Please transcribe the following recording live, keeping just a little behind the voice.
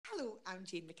I'm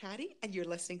Jane McCarry, and you're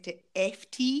listening to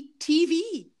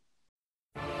FTTV.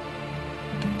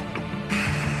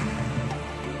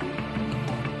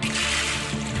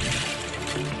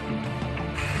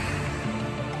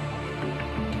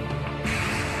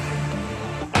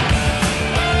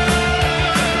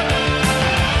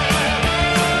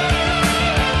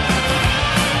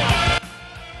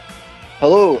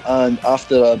 Hello, and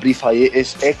after a brief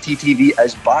hiatus, FTTV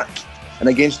is back, and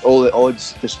against all the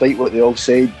odds, despite what they all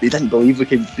said, they didn't believe we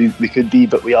could be,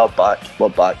 but we are back. We're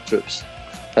back, troops.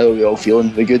 How are we all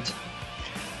feeling? We good?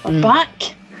 We're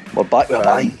back. We're back with a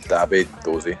bang. Dabby,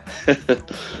 dozy.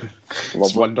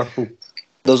 It's wonderful.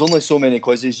 There's only so many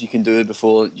quizzes you can do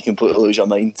before you completely lose your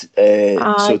mind.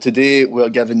 So today we're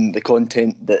giving the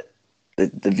content that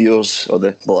the viewers or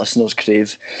the listeners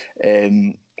crave.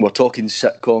 We're talking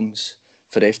sitcoms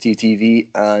for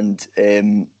FTTV,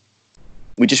 and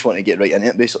we just want to get right into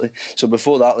it, basically. So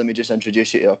before that, let me just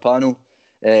introduce you to our panel.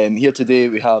 Here today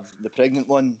we have the pregnant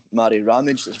one, Mary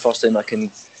Ramage. It's the first time I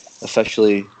can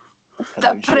officially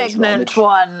The pregnant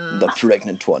one. The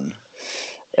pregnant one.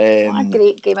 What a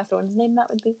great Game of Thrones name that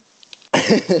would be.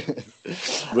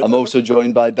 I'm also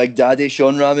joined by Big Daddy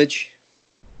Sean Ramage.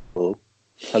 Hello.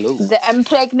 Hello. The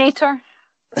impregnator.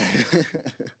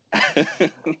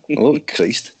 Oh,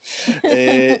 Christ.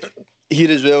 Here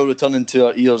as well, returning to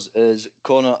our ears, is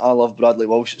Connor I Love Bradley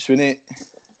Walsh Sweeney.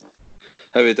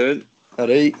 How we doing?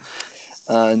 Alright.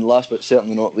 And last but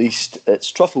certainly not least,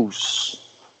 it's Truffles.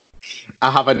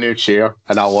 I have a new chair,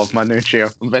 and I love my new chair.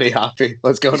 I'm very happy.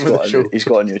 Let's get on with the show. He's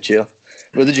got a new chair.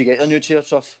 Where did you get your new chair,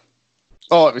 Truff?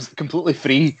 Oh, it was completely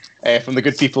free from the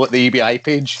good people at the EBI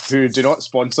page, who do not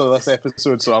sponsor this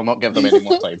episode, so I'll not give them any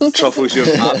more time. Truffles, you've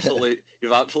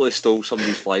absolutely stole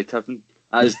somebody's fly tipping.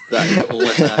 That is the only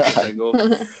thing I can think of.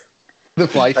 The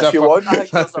fly tipper. If you want, I think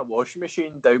there's a washing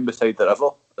machine down beside the river.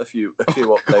 If you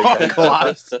walk down.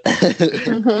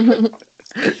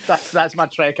 That's my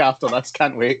trek after this.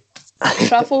 Can't wait.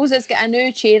 Truffles has got a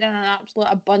new chair and an absolute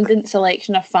abundant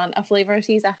selection of Fanta flavours.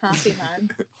 He's a happy man.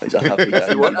 He's a happy guy.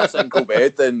 If you want a single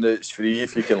bed, then it's free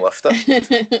if you can lift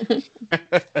it.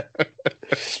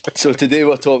 So today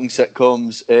we're talking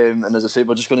sitcoms, and as I said,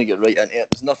 we're just going to get right into it.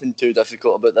 There's nothing too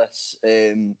difficult about this.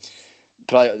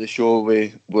 Prior to the show,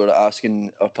 we were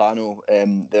asking our panel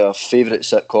their favourite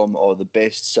sitcom or the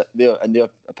best, in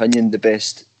their opinion, the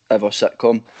best ever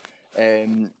sitcom.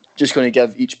 Just going to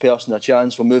give each person a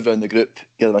chance. We'll move around the group,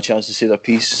 give them a chance to say their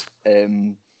piece,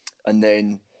 and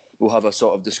then we'll have a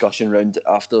sort of discussion round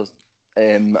after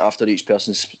each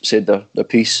person's said their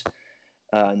piece,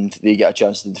 and they get a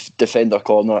chance to defend their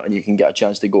corner, and you can get a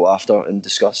chance to go after and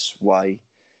discuss why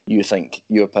you think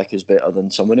your pick is better than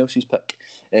someone else's pick.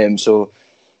 So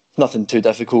nothing too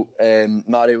difficult.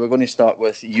 Mary, we're going to start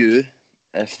with you,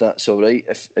 if that's all right.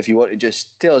 If you want to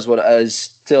just tell us what it is,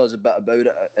 tell us a bit about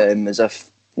it, as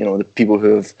if the people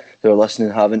who are listening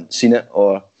haven't seen it,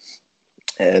 or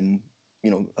have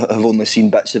only seen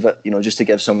bits of it. Just to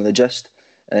give some of the gist,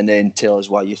 and then tell us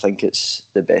why you think it's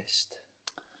the best.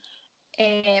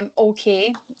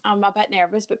 Okay, I'm a bit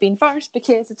nervous about being first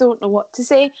because I don't know what to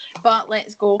say, but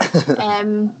let's go.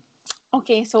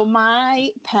 Okay, so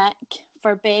my pick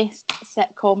for best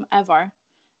sitcom ever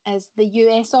is The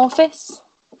US Office.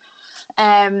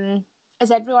 Has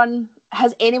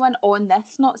anyone on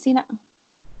this not seen it?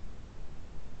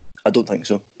 I don't think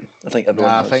so. I think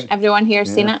everyone has. Everyone here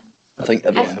has seen it. I think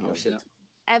everyone has seen it.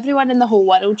 Everyone in the whole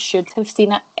world should have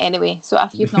seen it anyway. So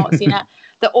if you've not seen it,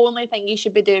 the only thing you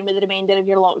should be doing with the remainder of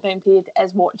your lockdown period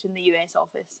is watching The US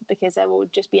Office, because it will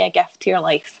just be a gift to your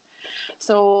life.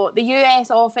 So The US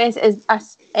Office is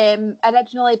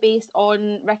originally based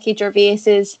on Ricky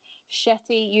Gervais's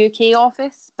shitty UK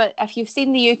Office. But if you've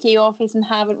seen the UK Office and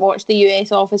haven't watched the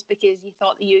US Office because you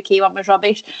thought the UK one was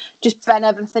rubbish, just bin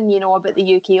everything you know about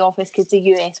the UK Office, because the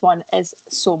US one is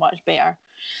so much better.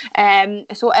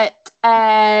 So it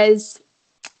is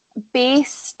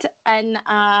based in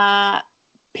a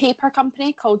paper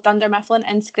company called Dunder Mifflin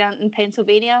in Scranton,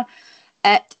 Pennsylvania.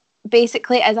 It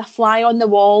basically is a fly on the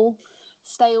wall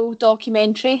style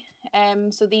documentary.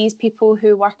 So these people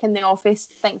who work in the office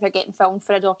think they're getting filmed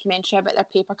for a documentary about their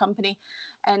paper company,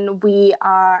 and we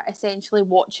are essentially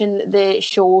watching the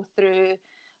show through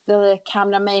the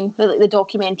cameramen, the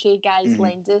documentary guys'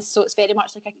 lenses. So it's very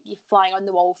much like a fly on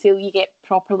the wall feel. You get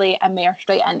properly immersed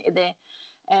right into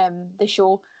the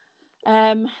show.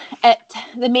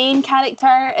 The main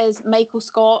character is Michael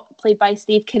Scott, played by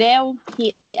Steve Carell.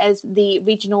 He is the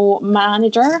regional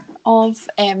manager of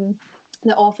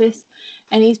the office,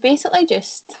 and he's basically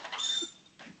just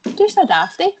a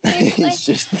dafty. He's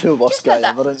just the worst guy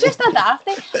ever. Just a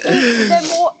dafty.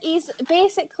 He's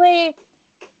basically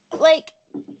like,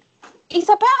 he's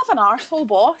a bit of an arsehole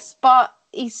boss, but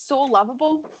he's so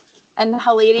lovable and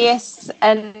hilarious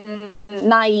and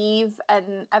naive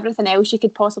and everything else you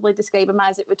could possibly describe him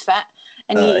as it would fit.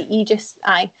 And you just,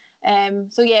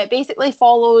 so yeah, it basically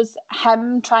follows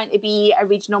him trying to be a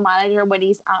regional manager when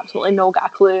he's absolutely not got a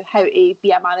clue how to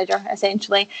be a manager,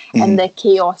 essentially, and the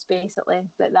chaos basically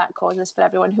that causes for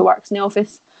everyone who works in the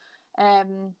office.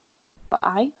 But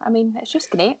I mean, it's just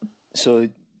great. So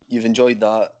you've enjoyed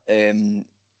that.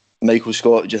 Michael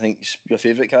Scott, do you think is your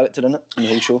favourite character in it, in the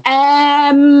whole show?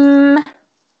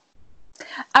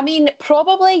 I mean,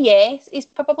 probably yes. He's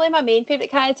probably my main favourite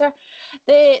character.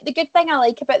 The good thing I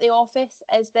like about The Office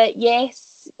is that,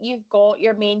 yes, you've got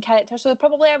your main character. So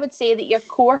probably I would say that your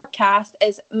core cast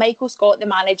is Michael Scott, the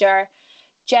manager,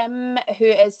 Jim, who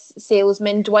is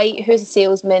salesman, Dwight, who's a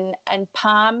salesman, and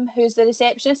Pam, who's the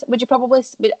receptionist. Would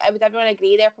everyone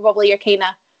agree they're probably your kind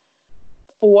of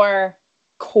 4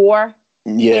 core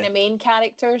kind of main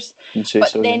characters?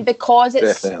 But then because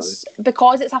it's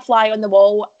a fly on the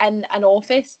wall in an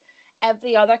office,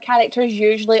 every other character is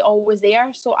usually always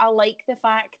there. So I like the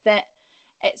fact that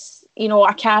it's,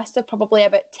 a cast of probably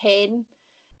about 10,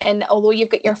 and although you've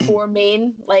got your 4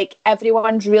 main, like,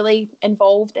 everyone's really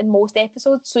involved in most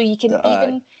episodes. So you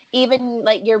can even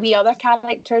like your wee other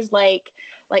characters like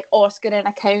Oscar an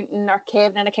accountant or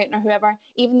Kevin an accountant or whoever,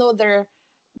 even though they're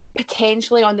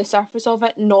potentially on the surface of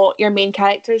it not your main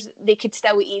characters, they could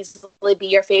still easily be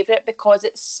your favourite because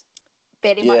it's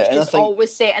very much just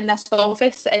always set in this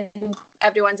office and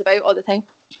everyone's about all the time.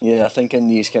 Yeah, I think in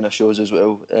these kind of shows as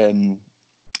well,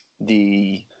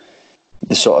 the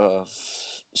sort of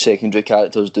secondary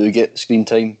characters do get screen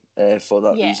time for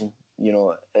that reason.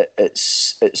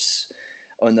 It's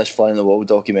on this fly on the wall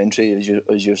documentary, as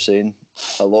you're saying,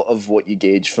 a lot of what you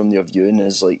gauge from their viewing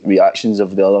is like reactions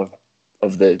of the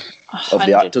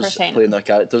actors playing their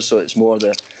characters. So it's more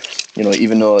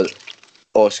even though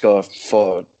Oscar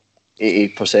for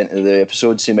 80% of the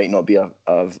episodes he might not be a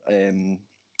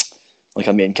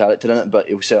main character in it, but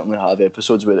he'll certainly have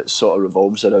episodes where it sort of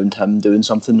revolves around him doing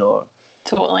something or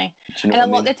totally. And a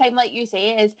lot of the time, like you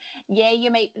say, is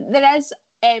there is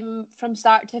from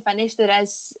start to finish there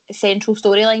is central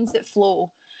storylines that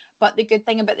flow. But the good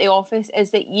thing about The Office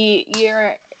is that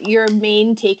your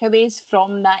main takeaways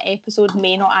from that episode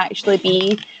may not actually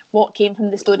be what came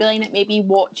from the storyline. It may be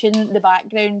watching the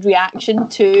background reaction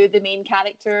to the main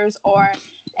characters, or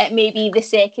it may be the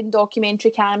second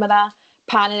documentary camera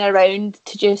panning around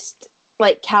to just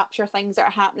like capture things that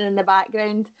are happening in the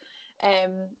background.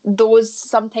 Those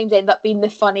sometimes end up being the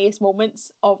funniest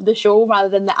moments of the show rather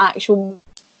than the actual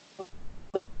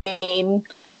main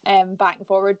back and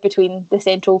forward between the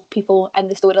central people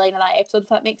and the storyline of that episode, if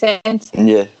that makes sense.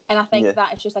 Yeah. And I think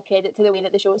that is just a credit to the way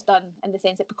that the show is done, in the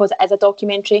sense that because it is a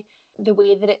documentary, the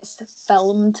way that it's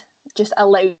filmed just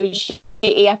allows you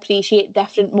to appreciate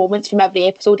different moments from every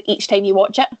episode each time you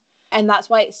watch it. And that's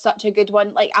why it's such a good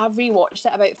one. Like, I've rewatched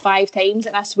it about 5 times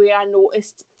and I swear I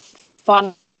noticed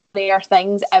funnier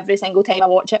things every single time I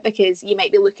watch it, because you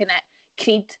might be looking at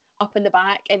Creed up in the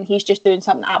back and he's just doing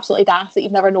something absolutely daft that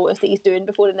you've never noticed that he's doing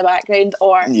before in the background,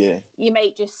 or you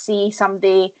might just see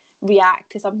somebody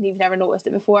react to something you've never noticed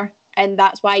it before, and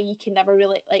that's why you can never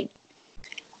really I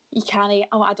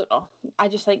don't know, I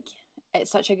just think it's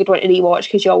such a good one to rewatch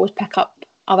because you always pick up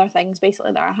other things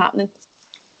basically that are happening.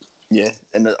 Yeah,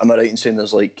 and am I right in saying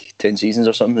there's like 10 seasons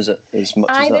or something? Is it as much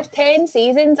as that? There's 10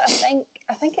 seasons. I think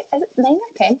is it 9 or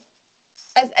 10?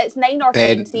 It's 9 or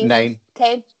 10 seasons. 9.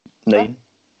 10. 9.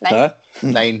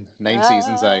 9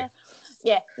 seasons, aye.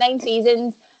 Yeah, 9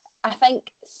 seasons. I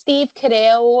think Steve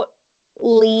Carell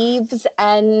leaves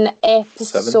in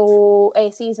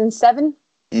season 7.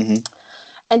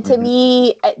 And to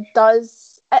me, it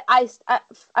does. I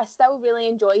still really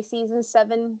enjoy season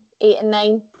 7, 8, and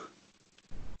 9,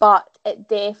 but it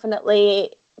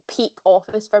definitely peak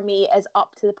Office for me is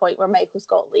up to the point where Michael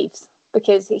Scott leaves,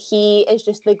 because he is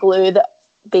just the glue that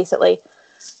basically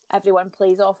everyone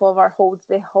plays off of or holds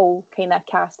the whole kind of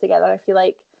cast together, if you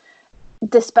like.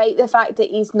 Despite the fact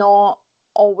that he's not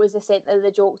always the centre of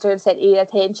the jokes or the centre of your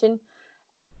attention,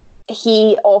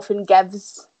 he often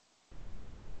gives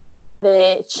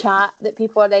the chat that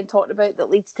people are then talking about that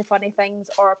leads to funny things,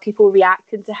 or people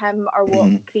reacting to him, or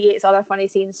what creates other funny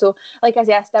scenes. So, like I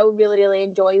say, I still really, really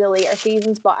enjoy the later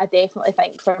seasons, but I definitely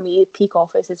think for me, peak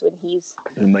Office is when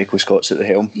when Michael Scott's at the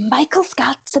helm. Michael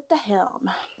Scott's at the helm.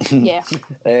 Yeah.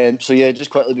 So yeah, just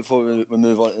quickly before we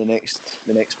move on to the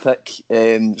next pick.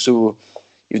 So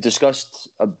you've discussed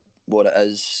what it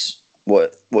is,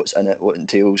 what's in it, what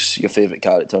entails, your favourite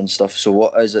character and stuff. So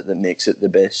what is it that makes it the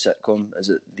best sitcom? Is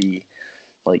it the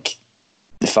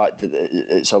the fact that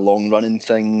it's a long running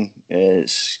thing,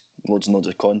 it's loads and loads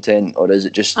of content, or is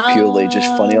it just purely just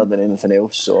funnier than anything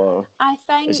else, or I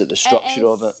think is it the structure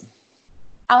of it?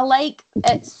 I like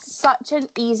it's such an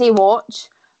easy watch,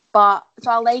 but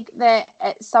so I like that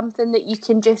it's something that you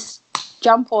can just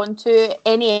jump onto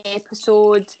any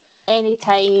episode,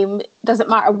 anytime. Doesn't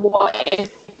matter what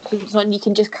episode's on, you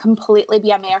can just completely be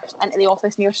immersed into The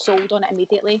Office and you're sold on it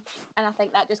immediately. And I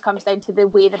think that just comes down to the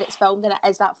way that it's filmed, and it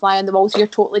is that fly on the wall, so you're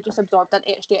totally just absorbed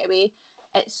into it straight away.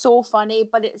 It's so funny,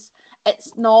 but it's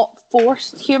not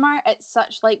forced humour. It's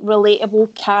such like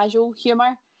relatable, casual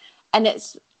humour, and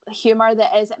it's humour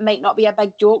that is, it might not be a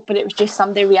big joke, but it was just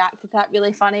somebody reacted to that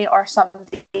really funny, or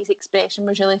somebody's expression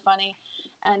was really funny.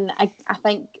 And I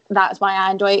think that's why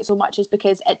I enjoy it so much, is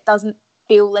because it doesn't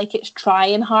feel like it's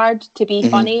trying hard to be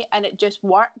funny, and it just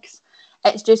works.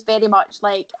 It's just very much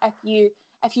like if you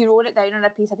wrote it down on a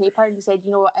piece of paper and you said,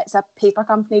 you know, it's a paper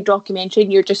company documentary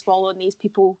and you're just following these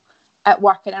people at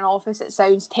work in an office, it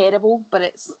sounds terrible, but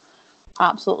it's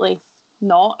absolutely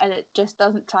not, and it just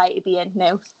doesn't try to be anything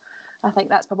else. I think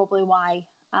that's probably why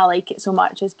I like it so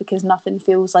much, is because nothing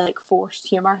feels like forced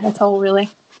humour at all, really.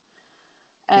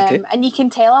 And you can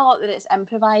tell a lot that it's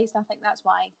improvised. I think that's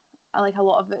why I like a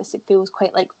lot of it. It feels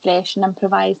quite like fresh and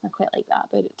improvised, and I quite like that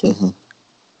about it too.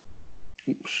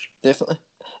 Definitely.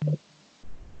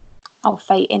 I'll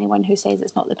fight anyone who says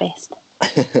it's not the best.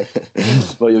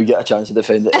 Well, you'll get a chance to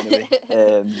defend it anyway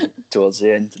towards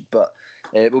the end. But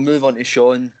we'll move on to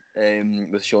Sean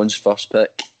with Sean's first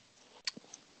pick.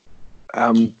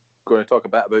 I'm going to talk a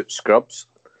bit about Scrubs.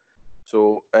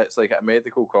 So it's like a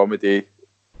medical comedy,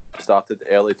 started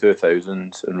early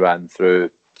 2000s and ran through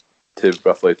to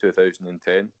roughly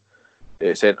 2010.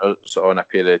 It centres on a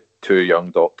pair of two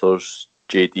young doctors,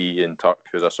 JD and Turk,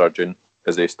 who's a surgeon,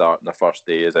 as they start on their first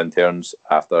day as interns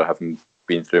after having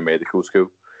been through medical school.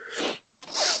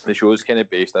 The show is kind of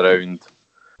based around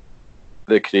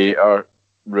the creator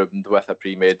roomed with a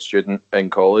pre-med student in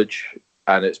college,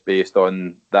 and it's based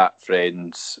on that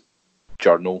friend's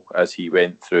journal as he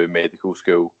went through medical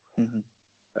school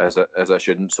as a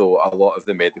student. So a lot of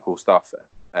the medical stuff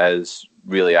is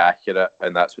really accurate,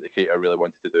 and that's what the creator really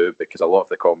wanted to do, because a lot of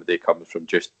the comedy comes from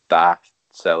just daft,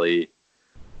 silly,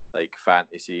 like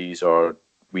fantasies or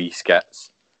wee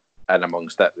skits, and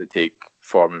amongst it they take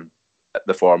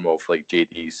the form of like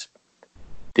JD's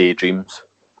daydreams.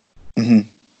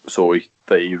 So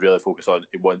you really focus on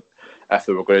if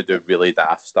they were going to do really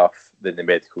daft stuff, then the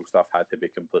medical stuff had to be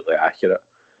completely accurate,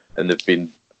 and they've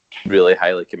been really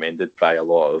highly commended by a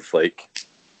lot of like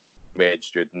med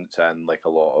students and like a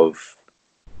lot of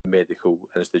medical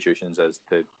institutions as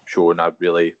to showing a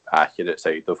really accurate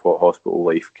side of what hospital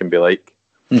life can be like.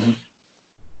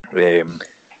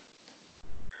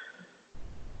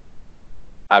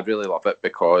 I really love it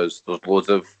because there's loads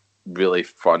of really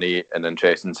funny and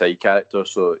interesting side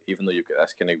characters. So even though you've got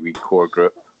this kind of weak core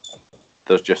group,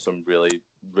 there's just some really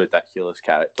ridiculous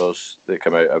characters that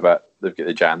come out of it. They've got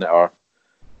the janitor,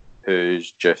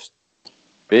 who's just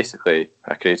basically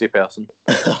a crazy person.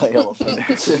 I love him.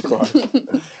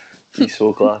 He's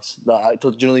so class. That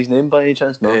actor, do you know his name by any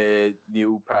chance? No.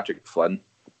 Neil Patrick Flynn.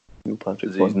 Neil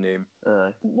Patrick is Flynn. His name.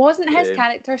 Wasn't his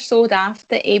character so daft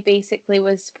that he basically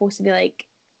was supposed to be like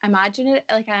imaginary,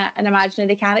 like an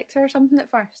imaginary character or something at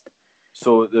first?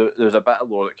 So there's a bit of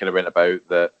lore that kind of went about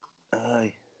that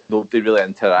nobody really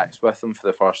interacts with him for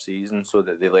the first season, so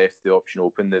that they left the option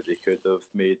open that they could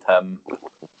have made him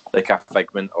like a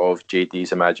figment of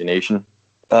JD's imagination.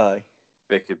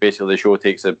 Because basically the show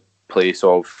takes a place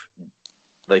of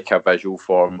like a visual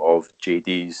form of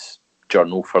JD's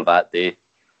journal for that day.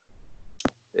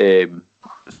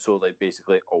 So like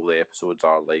basically all the episodes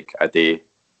are like a day,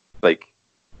 like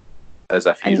as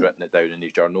if he's written it down in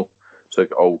his journal. So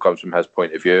it all comes from his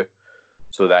point of view.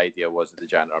 So the idea was that the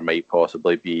janitor might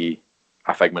possibly be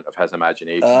a figment of his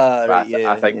imagination.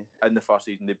 I think in the first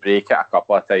season they break it a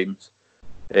couple of times.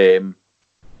 I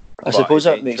suppose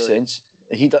that makes sense.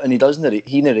 He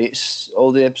narrates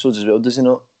all the episodes as well, does he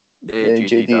not?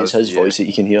 JD is his voice that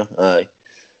you can hear. I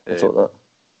thought that.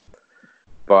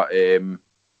 But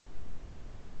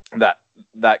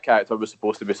that character was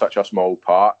supposed to be such a small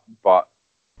part, but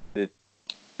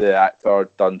the actor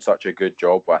done such a good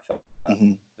job with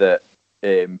it that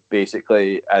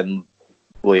basically in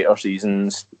later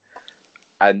seasons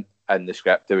and in the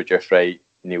script they would just write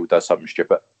Neil does something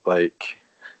stupid, like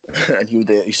and he'll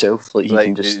do it himself, he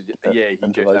can just he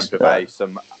just improvise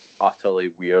some utterly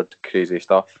weird crazy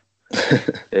stuff.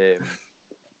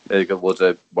 They've got loads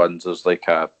of ones. There's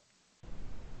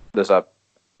a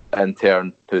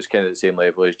intern who's kind of the same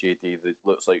level as JD that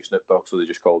looks like Snoop Dogg, so they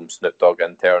just call him Snoop Dogg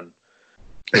intern.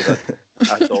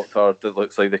 There's a doctor that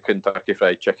looks like the Kentucky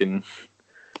Fried Chicken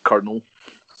Colonel.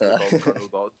 Colonel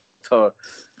Doctor.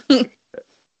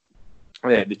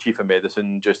 Yeah, the chief of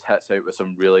medicine just hits out with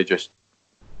some really just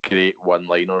great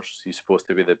one-liners. He's supposed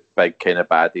to be the big kind of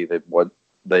baddie.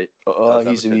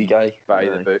 He's the wee guy. By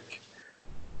the book,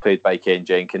 played by Ken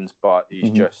Jenkins, but he's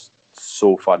just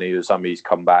so funny with some of his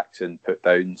comebacks and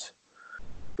put-downs,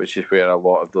 which is where a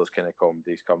lot of those kind of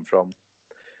comedies come from.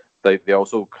 They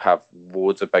also have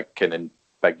loads of big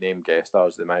name guest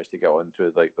stars they managed to get on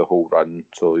through like the whole run.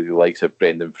 So the likes of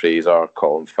Brendan Fraser,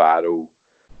 Colin Farrell,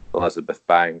 Elizabeth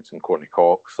Banks, and Courtney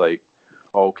Cox, like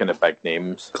all kind of big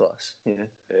names. Class, yeah.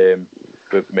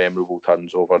 With memorable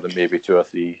turns over the maybe 2 or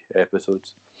 3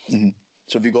 episodes. Mm-hmm.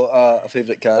 So have you got a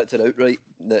favourite character outright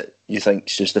that you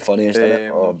think's just the funniest in it,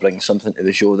 or brings something to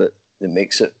the show that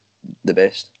makes it the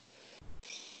best?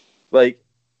 Like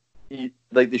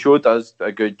the show does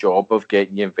a good job of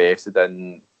getting you invested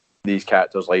in these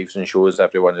characters' lives and shows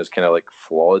everyone is kind of like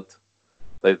flawed.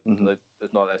 Like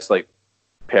it's not this like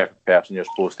perfect person you're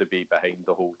supposed to be behind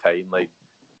the whole time. Like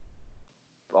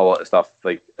a lot of stuff,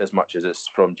 like as much as it's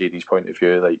from JD's point of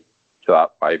view, like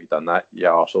why have you done that? You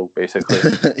arsehole, basically.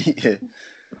 Yeah.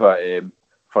 But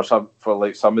for some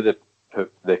of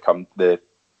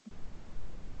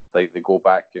they go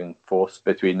back and forth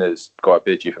between it's got to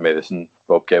be the chief of medicine,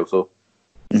 Rob Kelso.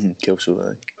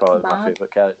 Kelso, aye. Probably my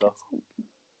favourite character.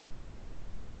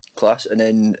 Class. And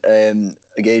then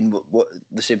again, what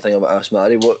the same thing I would ask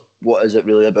Mary, what is it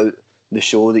really about the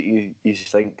show that you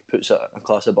think puts it a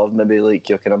class above maybe like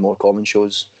your kind of more common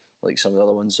shows, like some of the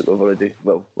other ones that we've already,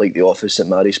 like The Office that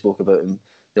Mary spoke about, and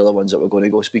the other ones that we're going to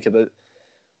go speak about?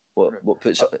 What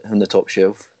puts it on the top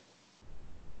shelf?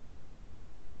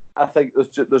 I think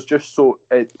there's just so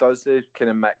it does the kind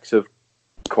of mix of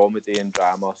comedy and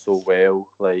drama so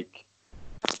well. Like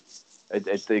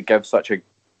it gives such a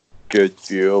good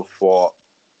view of what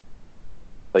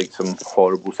like some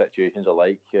horrible situations are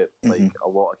like. Like a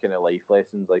lot of kind of life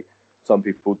lessons. Like some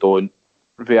people don't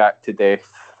react to death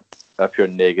a pure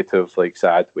negative, like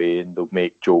sad way, and they'll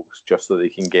make jokes just so they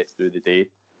can get through the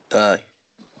day. Aye.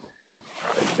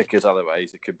 Because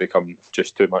otherwise it could become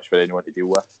just too much for anyone to deal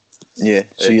with. Yeah,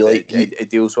 so it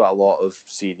deals with a lot of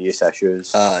serious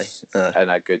issues in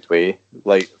a good way.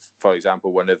 Like for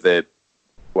example, one of the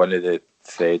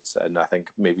threads, and I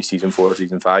think maybe season 4 or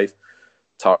season 5,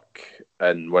 Turk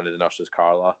and one of the nurses,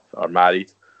 Carla, are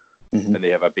married, and they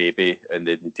have a baby, and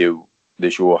they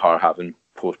show her having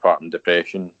postpartum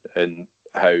depression and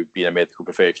how being a medical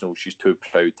professional, she's too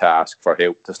proud to ask for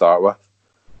help to start with,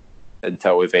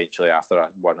 until eventually after a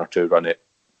 1 or 2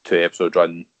 episode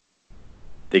run,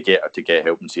 they get her to get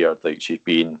help and see her like she's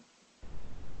being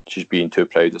too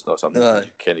proud. It's not something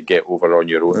you kind of get over on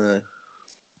your own.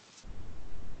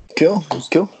 Cool.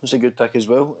 That's a good pick as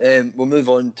well. We'll move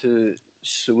on to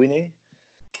Sweeney.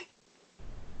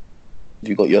 Have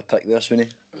you got your pick there,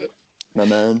 Sweeney? My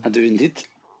man. I do indeed.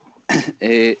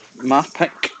 My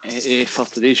pick for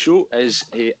today's show is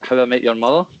How I Met Your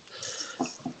Mother.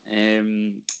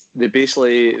 The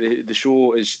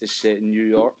show is set in New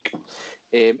York.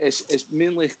 It's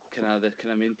mainly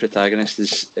the main protagonist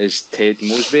is Ted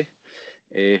Mosby,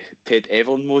 Ted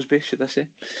Evelyn Mosby, should I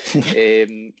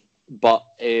say? But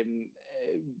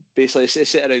basically, it's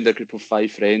set around a group of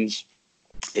 5 friends: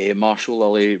 Marshall,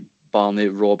 Lily, Barney,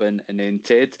 Robin, and then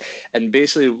Ted. And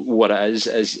basically, what it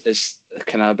is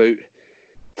kind of about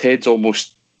Ted's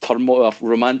almost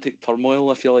romantic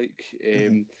turmoil, if you like.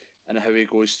 And how he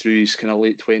goes through his kind of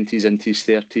late 20s into his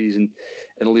 30s and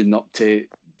leading up to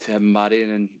him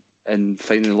marrying and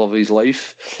finding the love of his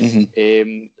life.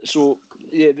 So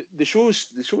yeah, the show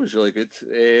is really good.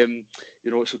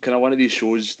 It's kind of one of these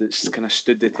shows that's kind of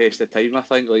stood the test of time. I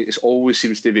think like it always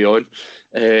seems to be on.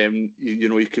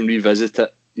 You can revisit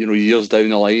it, years down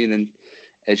the line, and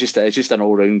it's just an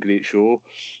all round great show.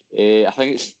 I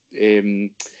think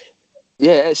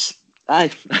it's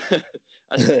aye.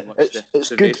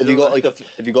 It's good. Have you got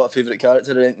a favourite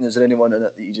character or anything? Is there anyone in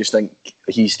it that you just think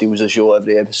he steals the show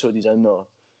every episode he's in, or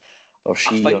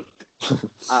she?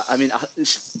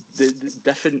 It's the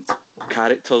different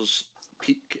characters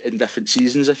peak in different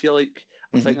seasons. I feel like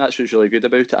I think that's what's really good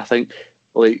about it. I think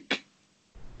like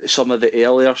some of the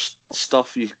earlier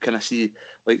stuff you kind of see,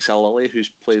 like Lily, who's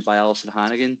played by Alison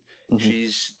Hannigan.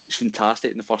 She's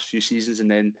fantastic in the first few seasons,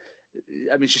 and then.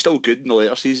 I mean, she's still good in the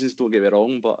later seasons, don't get me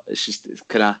wrong, but it's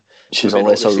kind of... She's a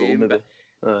lesser role, maybe.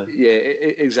 Yeah,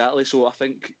 exactly. So I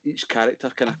think each character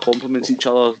kind of complements each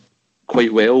other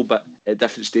quite well, but at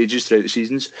different stages throughout the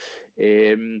seasons.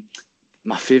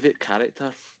 My favourite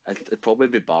character, it'd probably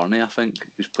be Barney, I think,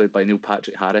 who's played by Neil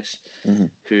Patrick Harris,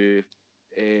 who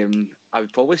I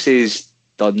would probably say he's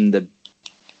done the.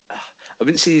 I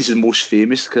wouldn't say he's the most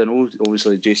famous because I know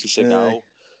obviously Jason Segel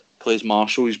plays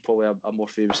Marshall. He's probably a more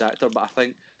famous actor, but I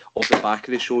think off the back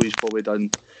of the show, he's probably done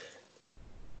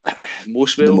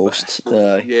most well. The most,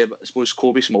 yeah. But I suppose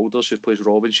Kobe Smulders, who plays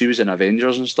Robin, she was in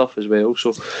Avengers and stuff as well,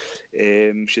 so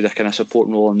she had a kind of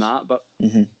supporting role in that. But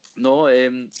no,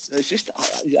 it's just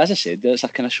as I said, it's a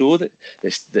kind of show that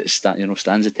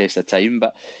stands the test of time.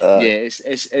 But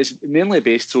it's mainly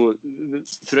based throughout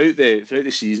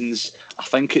the seasons. I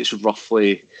think it's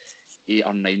roughly 8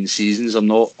 or 9 seasons. I'm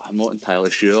not entirely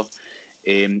sure,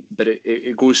 but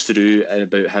it goes through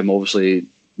about him obviously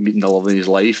meeting the love of his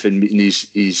life and meeting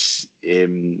his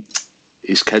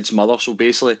kid's mother. So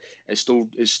basically, it's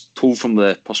told from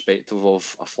the perspective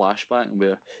of a flashback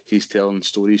where he's telling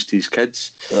stories to his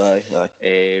kids.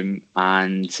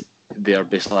 And they're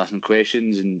basically asking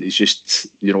questions, and it's just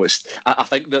I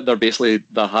think that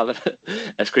they're having it.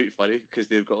 It's quite funny because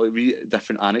they've got like wee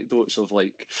different anecdotes of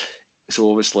like, so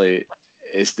obviously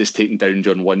it's this taken down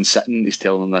during one sitting. He's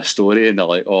telling them this story, and they're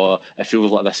like, "Oh, it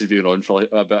feels like this has been on for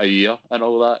like about a year and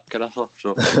all that kind of stuff."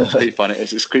 So it's quite funny.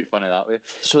 It's quite funny that way.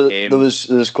 So there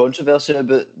was controversy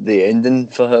about the ending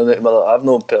for How I Met Your Mother. I've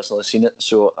not personally seen it,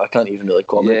 so I can't even really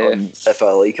comment on if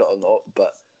I like it or not.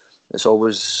 But I've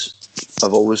always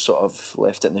sort of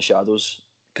left it in the shadows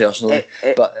personally.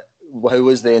 But how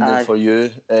was the ending for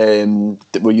you?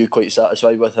 Were you quite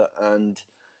satisfied with it? And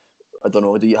I don't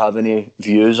know, do you have any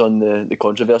views on the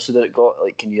controversy that it got?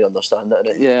 Like, can you understand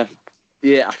it?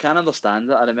 Yeah, I can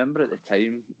understand it. I remember at the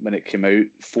time when it came out,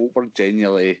 folk were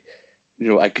genuinely,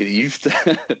 aggrieved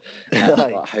at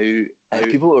how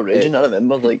people were raging. I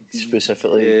remember, like,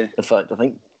 specifically. In fact, I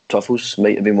think Truffles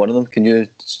might have been one of them. Can you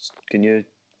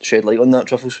shed light on that,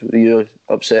 Truffles? Were you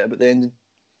upset about the ending?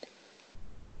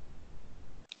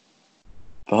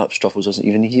 Perhaps Truffles isn't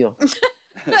even here.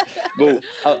 Well,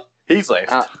 he's left.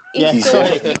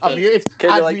 Sorry. I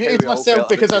muted myself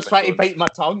because I was trying to bite my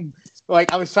tongue.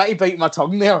 Like, I was trying to bite my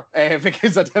tongue there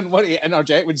because I didn't want to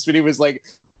interject when Sweeney was like,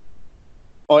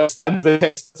 like,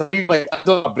 under my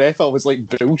breath, I was like,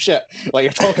 bullshit. Like,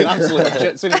 you're talking absolute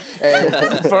shit, Sweeney.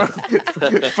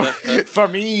 For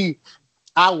me,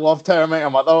 I loved How I Met Your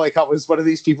Mother. Like, I was one of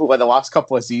these people, the last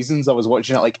couple of seasons, I was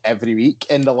watching it like every week.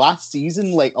 And the last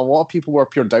season, like, a lot of people were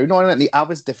pure down on it, and I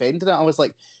was defending it. I was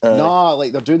like, nah,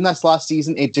 like, they're doing this last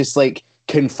season to just, like,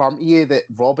 confirm to you that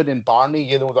Robin and Barney,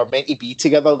 they're meant to be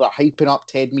together. They're hyping up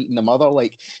Ted meeting the mother.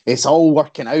 Like, it's all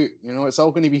working out. It's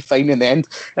all going to be fine in the end.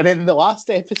 And then in the last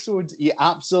episode, you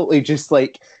absolutely just,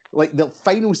 like the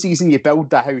final season, you build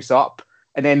the house up.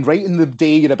 And then right in the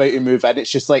day you're about to move in,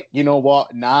 it's just like, you know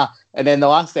what? Nah. And then the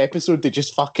last episode, they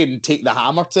just fucking take the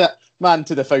hammer to it, man,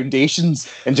 to the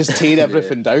foundations and just tear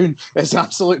everything down. It's an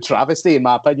absolute travesty, in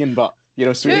my opinion. But,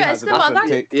 Sweeney has a different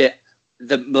take. Yeah,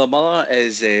 the mother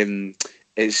is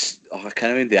I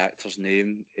can't remember the actor's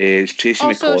name. It's Tracy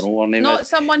McConnell. Her name not is.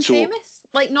 Someone famous?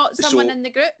 Like, not someone in the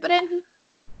group or anything?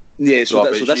 Yeah, so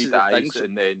this she is the dies thing.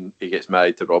 and then he gets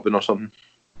married to Robin or something.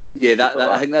 Yeah,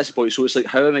 I think that's the point. So it's like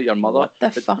How I Met Your Mother.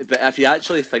 But if you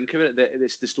actually think of it,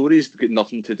 the story's got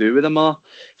nothing to do with the mother.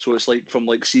 So it's like from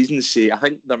like season, say, I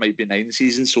think there might be 9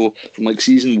 seasons. So from like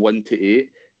season 1 to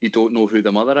 8, you don't know who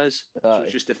the mother is. So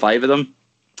it's just the 5 of them.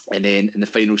 And then in the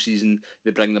final season,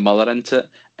 they bring the mother into it.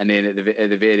 And then at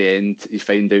the very end, you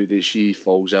find out that she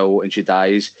falls ill and she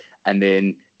dies. And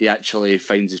then he actually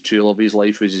finds the true love of his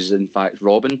life, which is in fact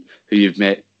Robin, who you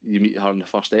meet her in the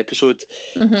first episode.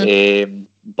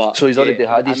 But so he's already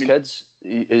had his kids.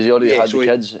 Has he already had the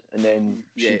kids, and then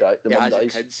she died? The mum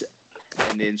dies. Kids,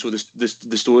 and then so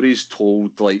the story is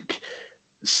told like,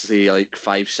 say, like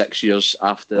 5-6 years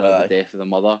after the death of the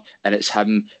mother, and it's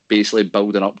him basically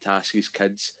building up to ask his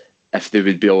kids if they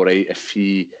would be all right if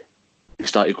he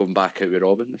started going back out with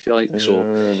Robin, if you like.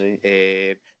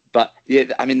 But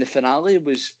yeah, I mean, the finale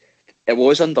was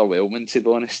underwhelming, to be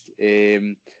honest.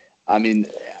 I mean,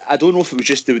 I don't know if it was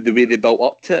just the way they built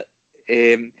up to it.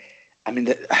 I mean,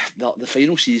 the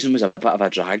final season was a bit of a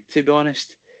drag, to be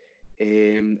honest.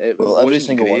 Every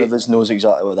single one of us knows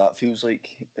exactly what that feels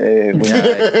like. When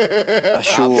a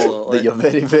show that you're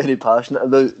very, very passionate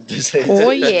about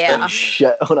decides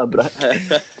shit on a brick.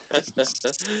 It's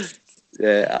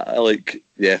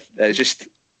just,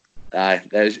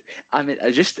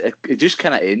 it just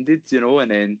kind of ended,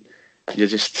 and then you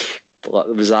just,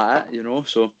 was that it? You know,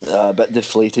 so A bit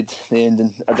deflated, the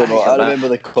ending. I don't know. I remember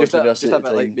the Just controversy a at bit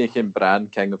the like time. making Bran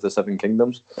King of the Seven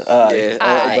Kingdoms. Aye, Yeah.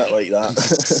 a little bit like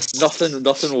that.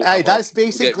 nothing will Aye, ever that's get me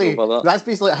basically over that. that's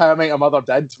basically how I Met Your Mother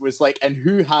did, was like, and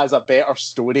who has a better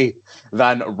story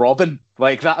than Robin?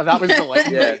 Like that was the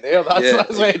line Yeah. right there.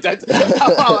 That's what it did.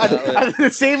 and the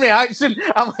same reaction.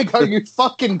 I'm like, are you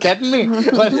fucking kidding me?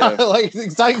 Like, Yeah. like the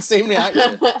exact same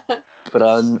reaction.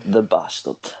 Bran the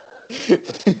bastard.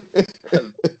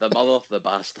 The mother of the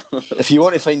bastard. If you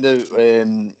want to find out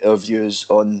our views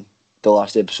on the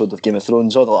last episode of Game of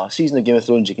Thrones or the last season of Game of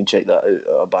Thrones, you can check that out at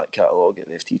our back catalogue at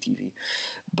FTTV.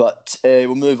 But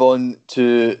we'll move on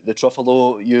to the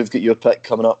Truffalo. You've got your pick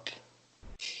coming up.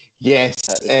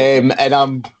 Yes, and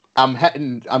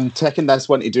I'm taking this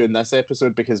one to do in this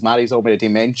episode because Mary's already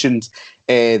mentioned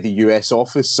the US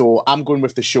Office, so I'm going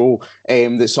with the show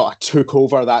that sort of took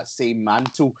over that same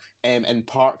mantle in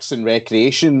Parks and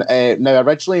Recreation. Now,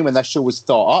 originally when this show was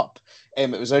thought up, it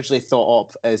was originally thought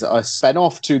up as a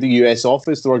spin-off to the US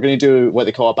Office. They were going to do what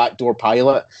they call a backdoor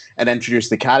pilot and introduce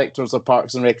the characters of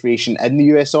Parks and Recreation in the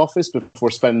US Office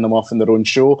before spinning them off in their own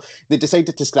show. They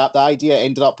decided to scrap the idea. It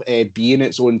ended up being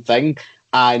its own thing.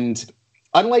 And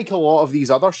unlike a lot of these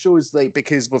other shows, like,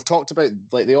 because we've talked about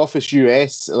like The Office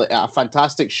US, like, a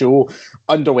fantastic show,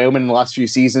 underwhelming in the last few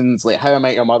seasons, like How I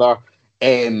Met Your Mother,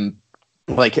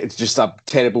 like it's just a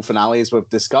terrible finale as we've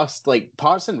discussed. Like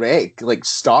Parks and Rec, like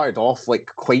started off like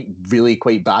quite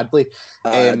badly.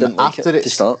 I didn't like after it to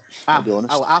start, I'll be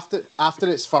honest. After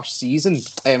its first season,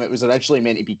 it was originally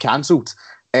meant to be cancelled.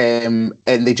 And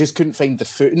they just couldn't find the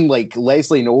footing. Like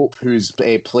Leslie Knope, who's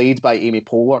played by Amy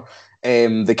Poehler,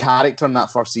 the character in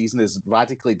that first season is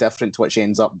radically different to what she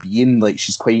ends up being. Like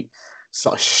she's quite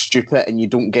sort of stupid, and you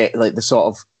don't get like the sort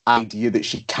of idea that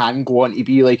she can go on to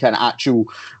be like an actual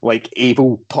like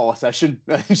able politician.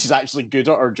 She's actually good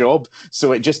at her job,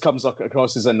 so it just comes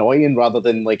across as annoying rather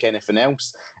than like anything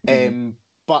else.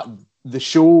 But the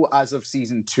show, as of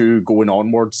season 2 going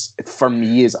onwards, for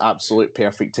me is absolute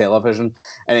perfect television,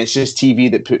 and it's just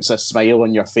TV that puts a smile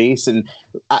on your face. And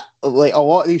like a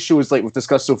lot of these shows, like we've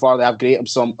discussed so far, they have great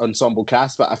ensemble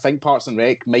casts, but I think Parks and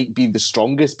Rec might be the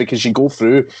strongest because you go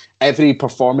through every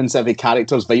performance, every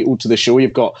character is vital to the show.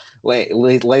 You've got like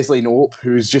Leslie Knope,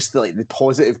 who's just like the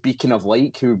positive beacon of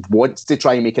light, who wants to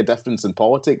try and make a difference in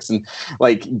politics, and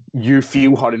like you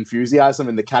feel her enthusiasm,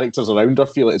 and the characters around her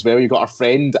feel it as well. You've got our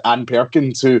friend Anne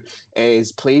Perkins, who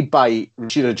is played by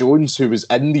Rashida Jones, who was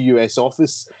in the US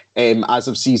Office as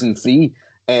of season 3.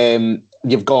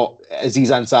 You've got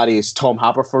Aziz Ansari as Tom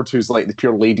Haberford, who's like the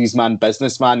pure ladies' man,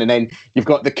 businessman, and then you've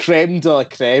got the creme de la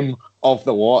creme of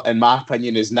the lot, in my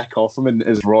opinion, is Nick Offerman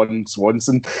as Ron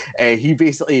Swanson. He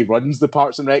basically runs the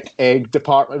Parks and Rec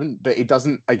department, but he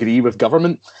doesn't agree with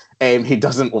government. He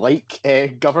doesn't like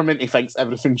government. He thinks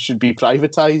everything should be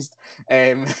privatised.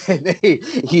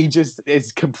 He just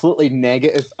is completely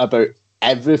negative about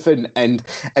everything. And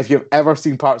if you've ever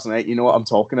seen Parks and Rec, you know what I'm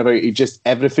talking about. He just,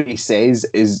 everything he says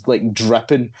is like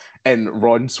dripping in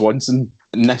Ron Swanson.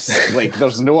 Like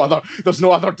there's no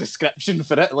other description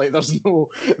for it. Like there's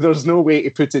no way to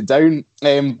put it down.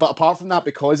 But apart from that,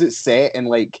 because it's set in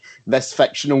like this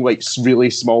fictional, like really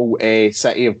small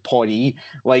city of Pawnee,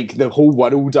 like the whole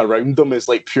world around them is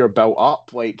like pure built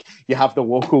up. Like you have the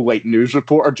local like news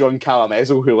reporter John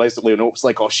Calamezzo, who Leslie Knope's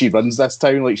like, oh, she runs this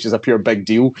town, like she's a pure big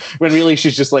deal, when really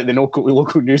she's just like the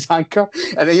local news anchor.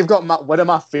 And then you've got one of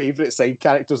my favourite side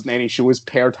characters in any show is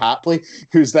Perd Hapley,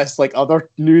 who's this like other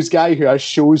news guy who has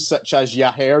shows such as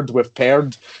Ya Heard with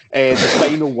Perd, The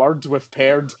Final Word with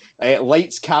Perd,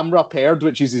 Lights Camera Perd,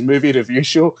 which is his movie review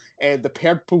show, the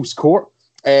Perd Pulse Court,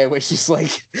 which is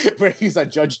like where he's a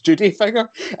Judge Judy figure.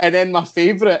 And then my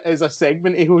favourite is a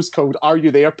segment he hosts called Are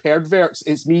You There, Perdverts?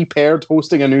 It's me, Perd,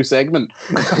 hosting a new segment.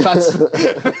 That's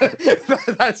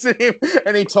the name.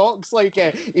 And he talks like,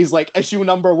 he's like, issue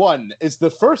number 1 is the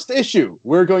first issue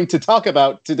we're going to talk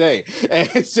about today.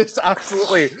 It's just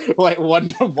absolutely like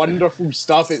wonderful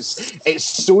stuff. It's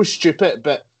so stupid,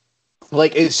 but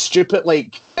like it's stupid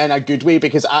like in a good way,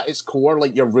 because at its core,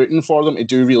 like you're rooting for them to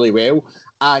do really well,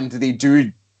 and they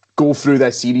do go through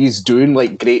this series doing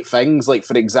like great things. Like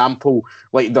for example,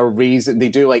 like they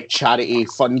do like charity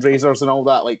fundraisers and all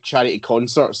that, like charity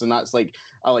concerts, and that's like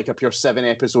a pure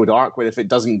 7-episode arc where if it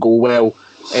doesn't go well,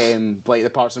 like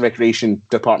the Parks and Recreation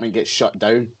department gets shut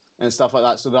down. and stuff like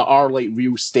that. So there are like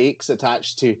real stakes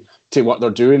attached to what they're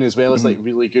doing, as well as like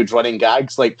really good running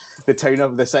gags. Like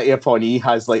the city of Pawnee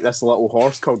has like this little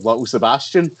horse called Little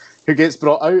Sebastian, who gets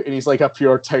brought out, and he's like a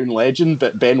pure town legend.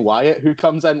 But Ben Wyatt, who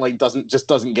comes in, like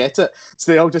doesn't get it.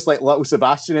 So they all just like Little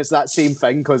Sebastian. It's that same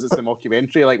thing because it's the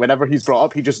mockumentary. Like whenever he's brought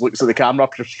up, he just looks at the camera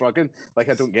up, you're shrugging. Like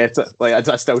I don't get it. Like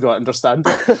I still don't understand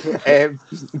it.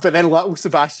 But then Little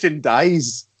Sebastian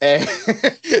dies.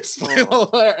 Spoiler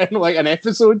alert, in like an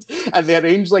episode, and they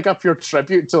arrange like a pure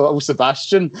tribute to Little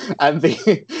Sebastian, and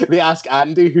they ask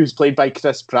Andy, who's played by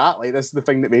Chris Pratt, like this is the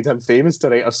thing that made him famous,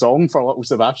 to write a song for Little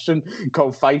Sebastian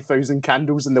called 5,000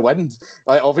 Candles in the Wind,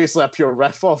 like obviously a pure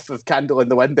riff off of Candle in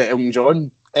the Wind that Elton John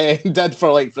did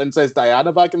for like Princess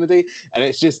Diana back in the day. And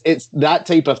it's that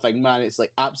type of thing, man. It's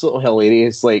like absolutely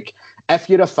hilarious. Like if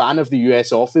you're a fan of the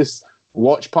US Office,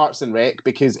 watch Parks and Rec,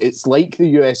 because it's like the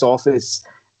US Office,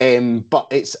 but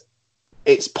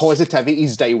its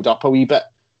positivity's dialed up a wee bit.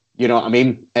 You know what I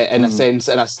mean? In a sense.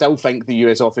 And I still think the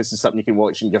US Office is something you can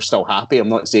watch and you're still happy. I'm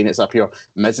not saying it's a pure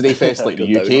misery fest like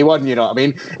the UK one, you know what I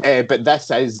mean? But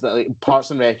this is, like, Parks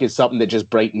and Rec is something that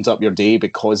just brightens up your day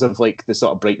because of like the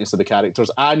sort of brightness of the characters.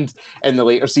 And in the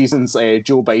later seasons,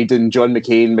 Joe Biden, John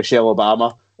McCain, Michelle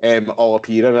Obama all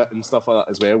appear in it and stuff like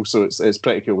that as well. So it's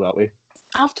pretty cool that way.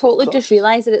 I've totally just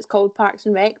realised that it's called Parks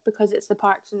and Rec because it's the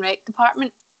Parks and Rec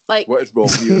department. Like, What is wrong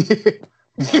with you?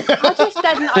 I just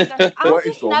didn't understand. I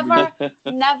just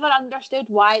never understood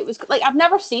why it was like. I've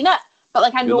never seen it, but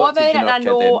like I know about it, and I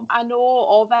know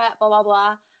of it. Blah blah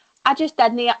blah. I just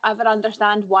didn't ever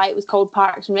understand why it was called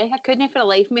Parks and Rec. I couldn't for the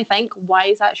life of me think, why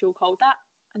is that show called that?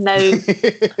 And now,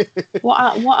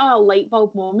 what a light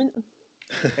bulb moment.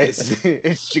 It's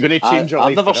going to change your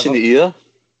life. I've never seen it either.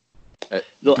 I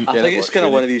think it's kind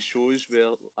of one of these shows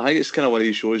where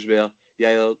you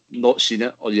either not seen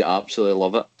it or you absolutely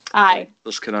love it. Aye.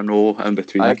 There's kind of no in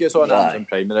between. I think it's on Amazon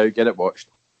Prime now. Get it watched.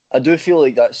 I do feel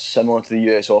like that's similar to the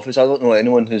US Office. I don't know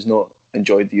anyone who's not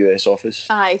enjoyed the US Office.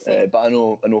 Aye, same. But I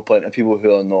know plenty of people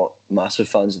who are not massive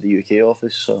fans of the UK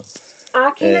Office. So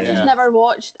I kind of just never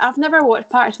watched. I've never watched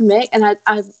Parks and Rec, and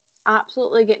I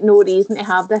absolutely get no reason to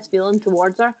have this feeling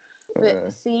towards her.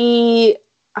 But see,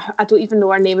 I don't even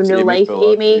know her name in real life.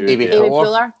 Amy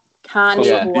Poehler. Can't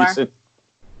before.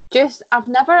 Just, I've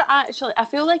never actually, I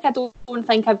feel like I don't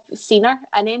think I've seen her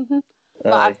in anything,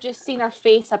 but I've just seen her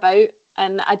face about,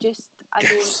 and I don't.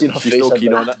 Seen her face not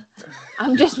keen on it.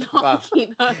 I'm just not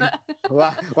keen on it.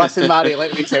 Listen, Mary,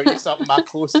 let me tell you something.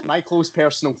 My close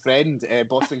personal friend,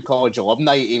 Boston College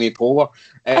alumni, Amy Poehler,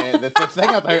 the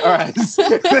thing about her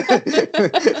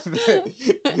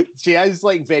is she is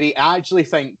like very, I actually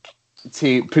think,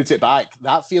 to put it back,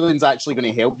 that feeling's actually going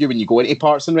to help you when you go into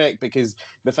Parks and Rec, because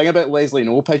the thing about Leslie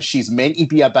Knope is she's meant to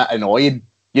be a bit annoying,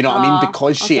 you know what I mean,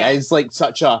 because she is like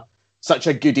such a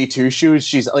goody two-shoes.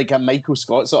 She's like a Michael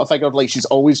Scott sort of figure. Like she's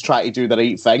always trying to do the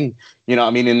right thing, you know what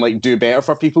I mean, and like do better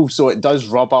for people. So it does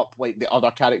rub up like the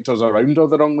other characters around her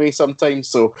the wrong way sometimes.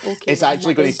 So it's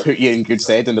actually going to put you in good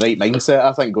stead and the right mindset,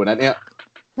 I think, going into it.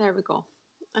 There we go.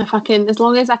 If I can, as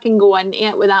long as I can go into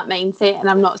it with that mindset and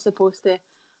I'm not supposed to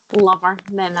love her,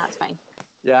 then that's fine.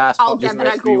 Yeah, I'll give it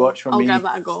a go. But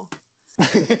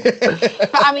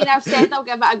I mean, I've said I'll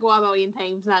give it a go a million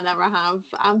times and I never have.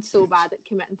 I'm so bad at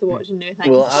committing to watching new things.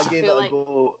 Well, I gave it a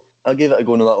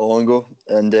go not that long ago,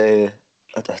 and I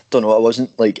don't know, I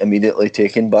wasn't like immediately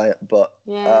taken by it, but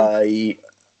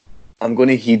I'm going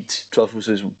to heed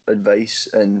Truffles' advice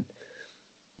and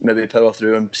maybe power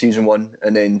through on season 1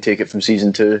 and then take it from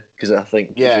season 2, because I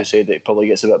think, as you said, it probably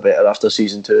gets a bit better after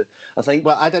season 2. I think.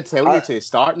 Well, I did tell you to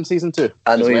start in season 2.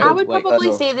 I know. I would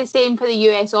probably say the same for the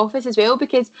US Office as well,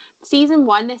 because season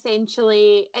 1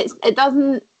 essentially it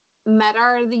doesn't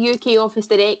mirror the UK Office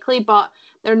directly, but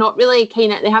they're not really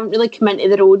they haven't really come into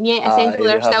their own yet. Essentially,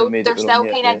 they're still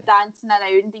kind of dancing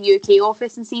around the UK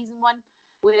Office in season 1.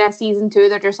 Whereas season 2,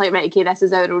 they're just like, right, okay, this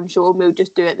is our own show, and we'll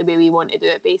just do it the way we want to do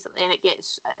it, basically. And it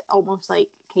gets almost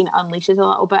like kind of unleashes a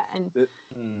little bit. And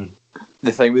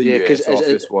the thing with the US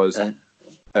Office was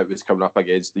it was coming up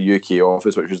against the UK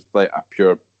Office, which was like a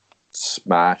pure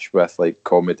smash with like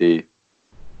comedy,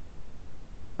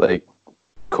 critics.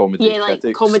 Comedy elite,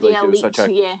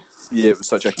 it was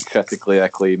such a critically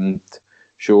acclaimed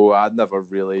show. I'd never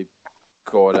really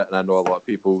got it, and I know a lot of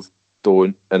people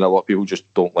don't, and a lot of people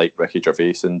just don't like Ricky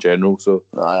Gervais in general. So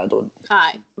I don't.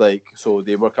 Aye. So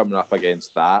they were coming up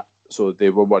against that. So they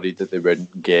were worried that they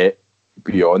wouldn't get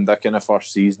beyond that kind of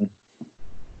first season.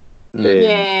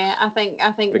 I think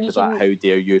because how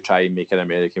dare you try and make an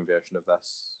American version of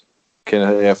this kind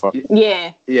of effort?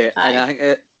 Yeah. And I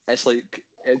think it's like,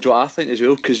 do what I think as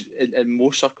well, because in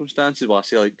most circumstances, well, I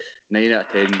say like 9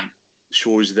 out of 10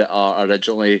 shows that are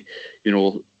originally,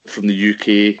 from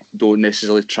the UK don't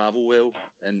necessarily travel well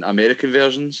in American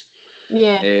versions.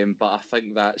 Yeah. But I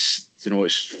think that's,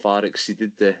 it's far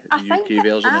exceeded the I think UK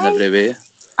version in every way.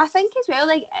 I think as well,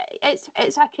 like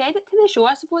it's a credit to the show,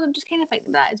 I suppose. I'm just kind of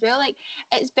thinking that as well. Like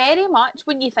it's very much,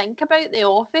 when you think about The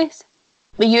Office,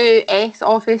 the US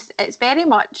Office, it's very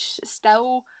much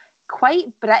still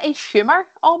quite British humour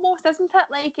almost, isn't it?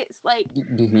 Like it's like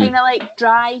kind of like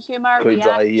dry humour, Quite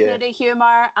dry, reactionary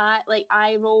humour, like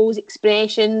eye rolls,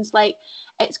 expressions. Like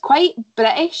it's quite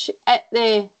British at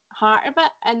the heart of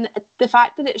it, and the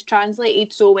fact that it's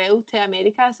translated so well to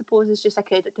America, I suppose, is just a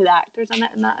credit to the actors in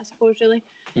it, and that, I suppose, really.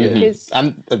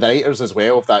 And the writers as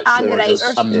well of that And show the are just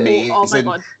writers. amazing. Oh my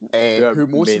God. Who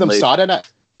most of them mainly- star in it.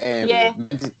 Yeah.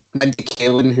 Mindy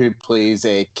Kaling, who plays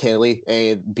Kelly,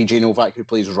 BJ Novak, who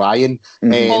plays Ryan,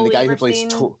 and the Paul guy who plays Eberstein.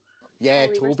 Toby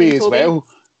Eberstein, as Toby. well.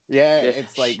 Yeah,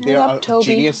 it's like Shut they are up, Toby.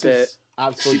 geniuses.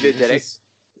 Absolute See, geniuses.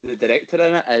 the director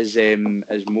in it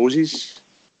is Moses.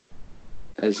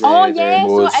 Oh yeah, so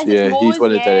Mose, it's yeah, Mose, he's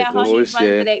one of the yeah, directors. he's one of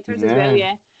the directors as well,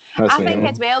 yeah. That's I think amazing.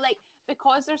 as well, like,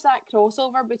 because there's that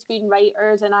crossover between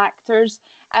writers and actors,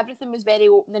 everything was very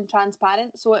open and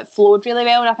transparent, so it flowed really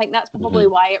well, and I think that's probably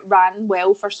why it ran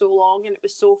well for so long, and it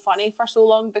was so funny for so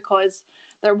long, because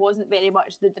there wasn't very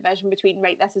much the division between,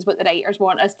 right, this is what the writers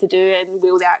want us to do, and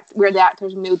we're the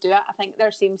actors and we'll do it. I think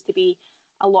there seems to be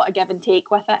a lot of give and take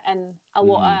with it, and a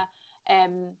lot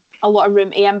of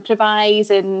room to improvise,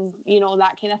 and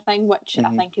that kind of thing, which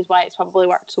I think is why it's probably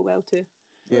worked so well too.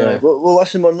 Yeah. Well,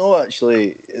 listen, we're not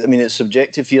actually. I mean, it's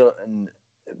subjective here, and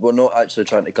we're not actually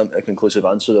trying to come to a conclusive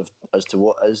answer as to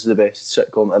what is the best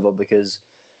sitcom ever, because,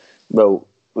 well,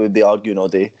 we'd be arguing all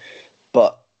day.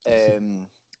 But I'm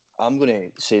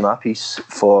going to say my piece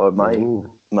for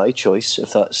my choice,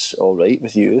 if that's all right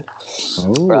with you.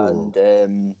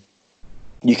 And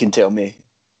you can tell me.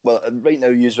 Well, right now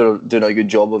you are doing a good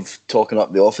job of talking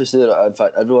up The Office there. In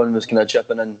fact, everyone was kind of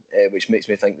chipping in, which makes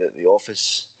me think that The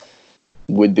Office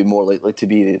would be more likely to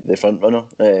be the front runner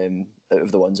out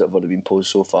of the ones that have already been posed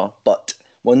so far. But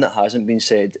one that hasn't been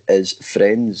said is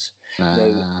Friends.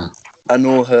 Now, I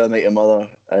know How I Met Your Mother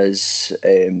is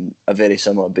a very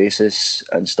similar basis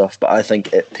and stuff, but I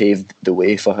think it paved the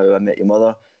way for How I Met Your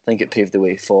Mother. I think it paved the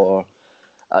way for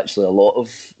actually a lot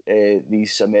of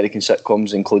these American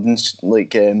sitcoms, including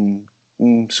like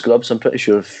Scrubs. I'm pretty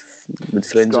sure would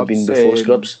Friends have been before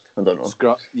Scrubs? I don't know.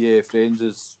 Friends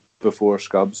is before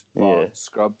Scrubs, but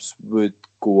Scrubs would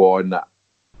go on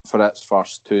for its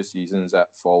first 2 seasons.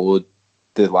 It followed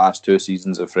the last 2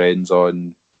 seasons of Friends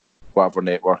on whatever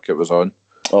network it was on.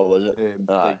 Oh, was it?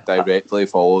 Directly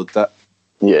followed it.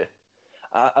 Yeah,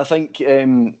 I think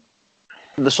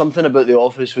there's something about The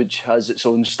Office which has its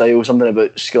own style, something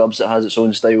about Scrubs that has its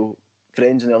own style.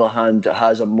 Friends, on the other hand,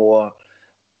 has a more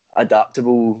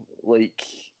adaptable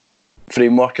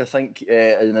framework, I think,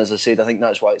 and as I said, I think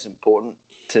that's why it's important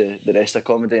to the rest of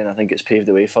comedy, and I think it's paved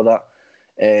the way for that.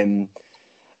 I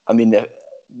mean,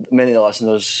 many of the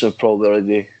listeners have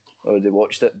probably already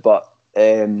watched it, but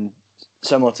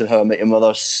similar to How I Met Your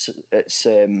Mother, it's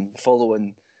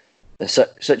following the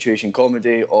situation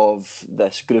comedy of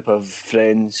this group of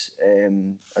friends,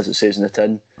 as it says in the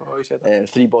tin. Oh, you said that.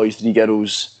 3 boys, 3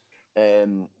 girls.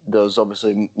 There's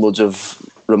obviously loads of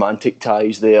romantic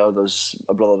ties there. There's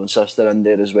a brother and sister in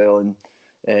there as well, and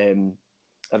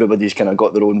everybody's kind of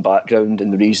got their own background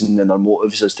and the reason and their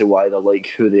motives as to why they're like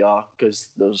who they are,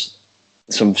 because there's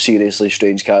some seriously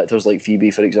strange characters like Phoebe,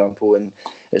 for example, and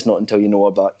it's not until you know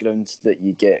her background that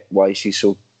you get why she's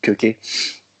so kooky.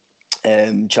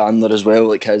 Chandler as well,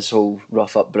 like his whole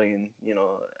rough upbringing,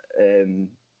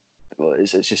 it's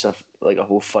just a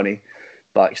whole funny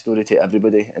backstory to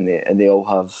everybody, and they all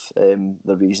have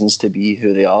their reasons to be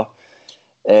who they are,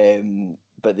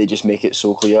 but they just make it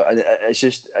so clear, and it's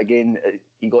just, again,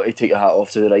 you got to take your hat off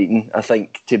to the writing. I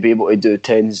think to be able to do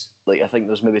tens, I think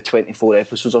there's maybe 24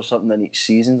 episodes or something in each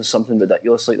season. There's something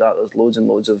ridiculous like that. There's loads and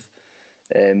loads of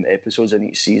episodes in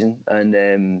each season, and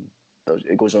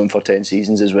it goes on for 10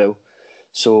 seasons as well.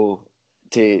 So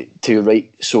to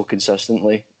write so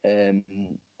consistently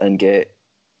and get,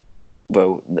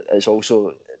 well, it's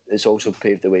also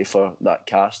paved the way for that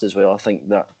cast as well. I think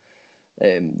that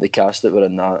the cast that were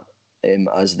in that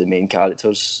as the main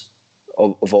characters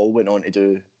have all went on to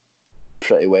do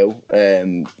pretty well,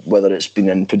 whether it's been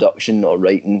in production or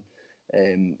writing.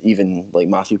 Even like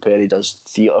Matthew Perry does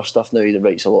theatre stuff now. He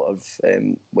writes a lot of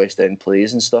West End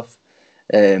plays and stuff.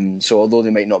 So although they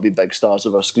might not be big stars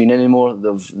of our screen anymore,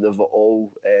 they've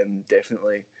all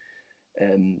definitely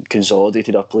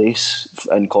consolidated a place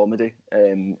in comedy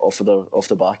off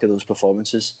the back of those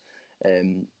performances.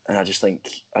 and I just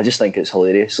think it's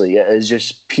hilarious. Like, it is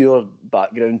just pure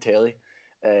background telly,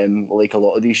 like a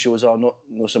lot of these shows are. Not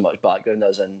so much background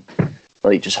as in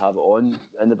like just have it on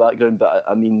in the background, but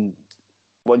I mean,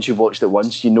 once you've watched it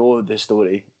once, you know the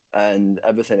story, and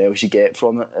everything else you get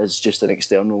from it is just an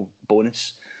external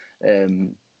bonus.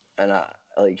 And I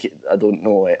don't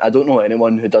know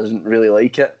anyone who doesn't really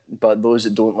like it, but those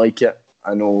that don't like it,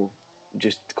 I know,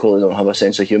 just clearly don't have a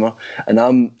sense of humour. And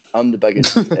I'm the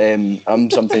biggest.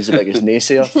 I'm sometimes the biggest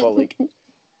naysayer for like.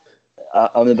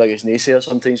 I'm the biggest naysayer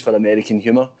sometimes for American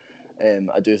humour.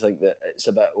 I do think that it's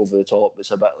a bit over the top.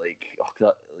 It's a bit like,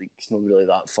 it's not really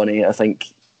that funny. I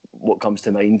think what comes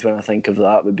to mind when I think of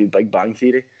that would be Big Bang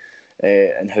Theory,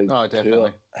 and how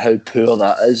poor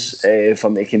that is for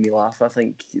making me laugh. I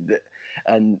think that,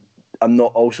 and I'm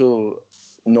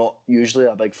not usually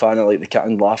a big fan of like the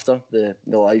canned laughter, the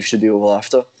live studio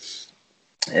laughter.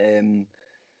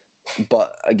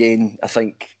 But again, I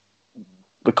think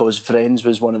because Friends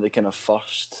was one of the kind of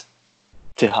first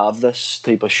to have this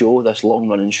type of show, this long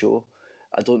running show,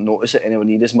 I don't notice it anywhere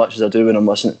near as much as I do when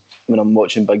I'm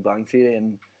watching Big Bang Theory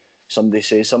and somebody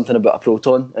says something about a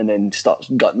proton and then starts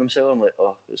gutting themselves. I'm like,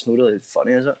 oh, it's not really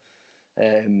funny, is it?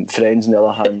 Friends, on the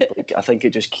other hand, like, I think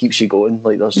it just keeps you going.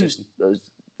 Like there's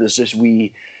just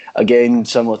wee, again,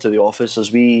 similar to The Office,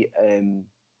 there's wee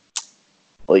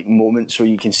like moments where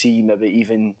you can see maybe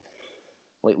even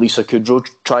like Lisa Kudrow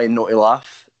trying not to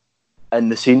laugh in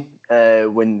the scene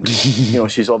when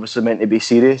she's obviously meant to be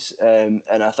serious, and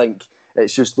I think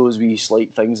it's just those wee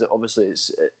slight things that obviously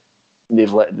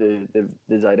they've let the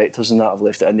directors and that have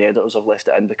left it in, the editors have left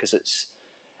it in, because it's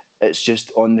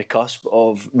just on the cusp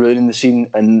of ruining the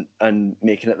scene and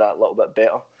making it that little bit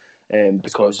better.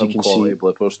 Because you can see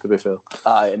bloopers, to be fair.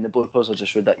 And the bloopers are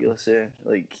just ridiculous.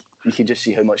 Like you can just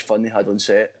see how much fun they had on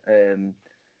set, and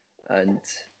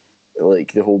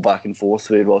like the whole back and forth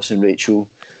with Ross and Rachel,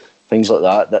 things like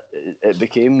that. That it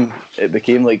became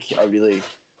like a really,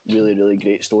 really, really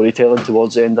great storytelling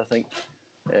towards the end. I think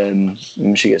when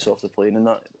she gets off the plane and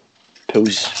that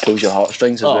pulls your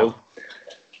heartstrings as well.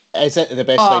 Is it the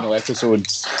best final episode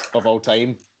of all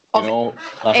time? You know,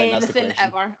 I think anything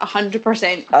ever,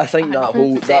 100%. I think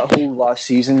 100%. that whole last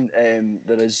season,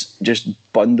 there is just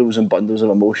bundles and bundles of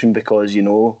emotion, because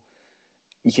you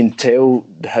can tell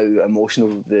how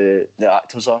emotional the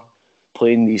actors are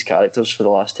playing these characters for the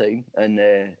last time, and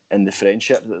the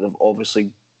friendship that they've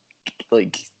obviously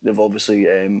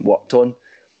worked on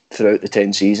throughout the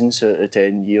 10 seasons, the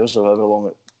 10 years, or however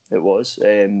long it was.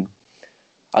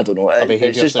 I don't know.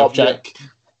 It's just up Jack.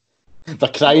 They're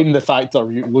crying the fact they're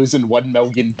losing £1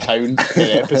 million per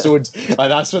episode, and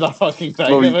that's what they're fucking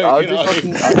crying about.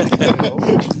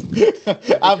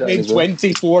 I've made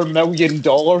 $24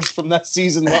 million from this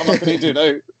season. What am I going to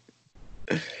do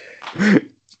now?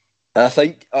 I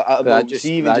think just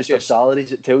their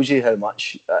salaries, it tells you how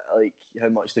much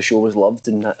the show was loved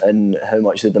and how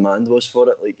much the demand was for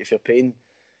it. Like if you're paying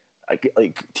like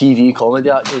TV comedy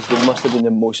actors, they must have been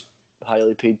the most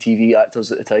highly paid TV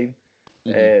actors at the time.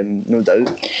 No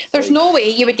doubt. There's no way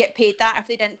you would get paid that if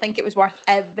they didn't think it was worth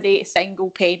every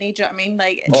single penny. Do you know what I mean?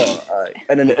 Like,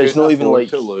 and then it's not even like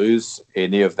to lose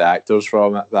any of the actors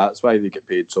from it. That's why they get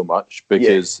paid so much,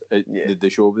 because the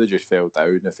show would have just fell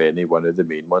down if any one of the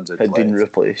main ones had been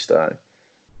replaced. I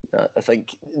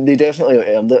think they definitely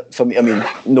earned it. For me, I mean,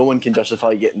 no one can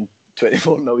justify getting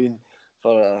 24 million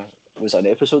for was it an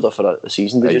episode or for a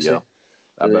season? Did you say?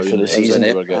 For the season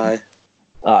they were getting.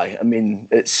 Aye, I mean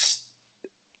it's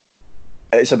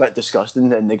a bit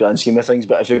disgusting in the grand scheme of things,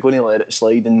 but if you're going to let it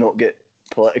slide and not get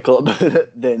political about it,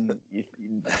 then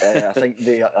I think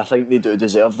they do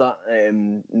deserve that.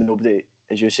 Nobody,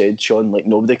 as you said, Sean, like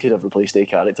nobody could have replaced their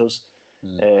characters.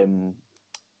 Nobody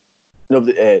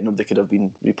could have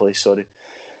been replaced. Sorry,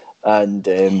 and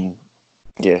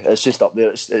it's just up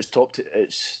there. It's top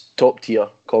tier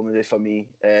comedy for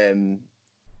me.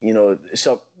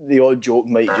 The odd joke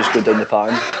might just go down the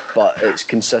pan, but it's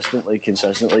consistently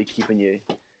keeping you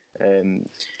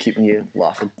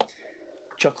laughing,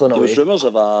 chuckling away. There was rumours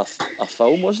of a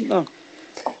film, wasn't there?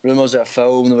 Rumours of a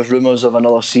film. There was rumours of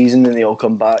another season, and they all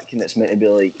come back, and it's meant to be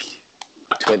like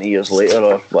 20 years later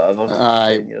or whatever.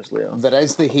 10 years later. There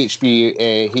is the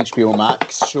HBO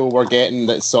Max show we're getting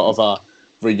that's sort of a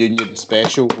reunion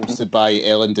special hosted by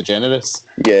Ellen DeGeneres.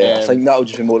 I think that'll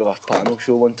just be more of a panel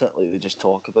show, won't it? Like they just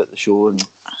talk about the show and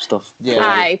stuff.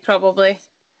 Aye, probably.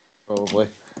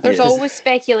 There's always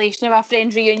speculation of a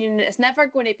Friends reunion. It's never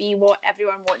going to be what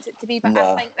everyone wants it to be, but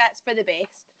I think that's for the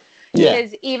best.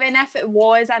 Because even if it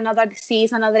was another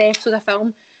season, another episode of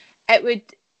film, it would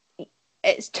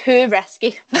it's too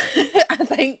risky. I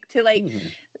think to like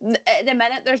at the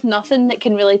minute there's nothing that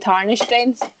can really tarnish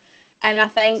Friends, and I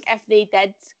think if they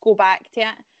did go back to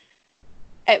it,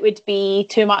 it would be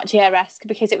too much of a risk,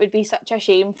 because it would be such a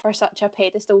shame for such a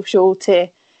pedestal show to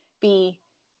be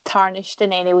tarnished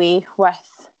in any way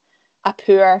with a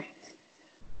poor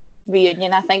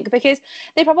reunion. I think because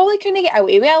they probably couldn't get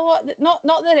away with a lot.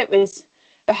 Not that it was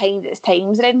behind its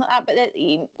times or anything like that, but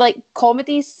that, like,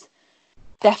 comedy's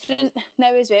different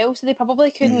now as well, so they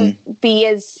probably couldn't be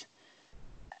as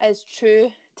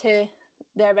true to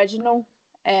the original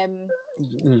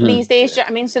these days. Do you know what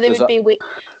I mean? So they would be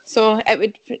so it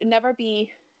would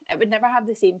never have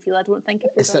the same feel, I don't think,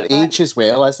 if it's their age as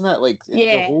well, isn't it? Like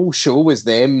the whole show was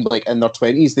them like in their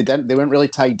 20s. They weren't really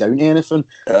tied down to anything.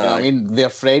 You know what I mean? Their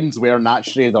friends were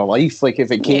naturally their life. Like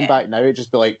if it came back now, it'd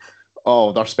just be like,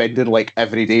 oh, they're spending like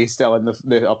every day still in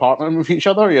the apartment with each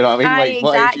other. You know what I mean? Like exactly.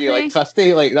 What age are you, like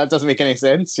 50? Like that doesn't make any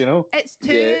sense. You know? It's too.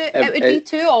 It would be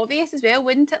too obvious as well,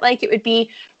 wouldn't it? Like it would be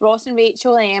Ross and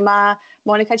Rachel, Emma,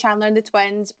 Monica Chandler and the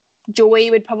twins. Joey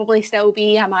would probably still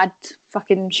be a mad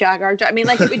fucking shagger. Do you know what I mean?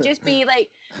 Like it would just be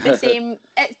like the same.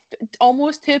 It's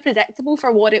almost too predictable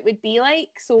for what it would be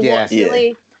like. So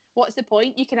what's the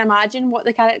point? You can imagine what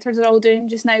the characters are all doing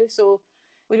just now, so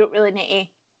we don't really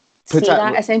need to see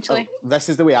that, essentially. This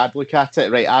is the way I'd look at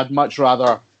it, right? I'd much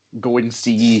rather go and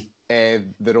see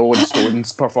the Rolling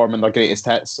Stones performing their greatest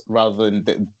hits rather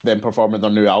than them performing their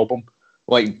new album,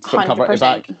 like from cover to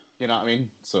back. You know what I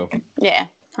mean? So yeah,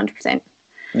 100%.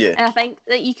 Yeah, and I think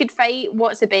that you could fight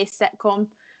what's the best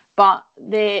sitcom, but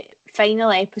the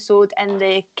final episode and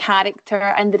the character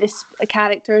and the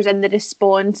characters and the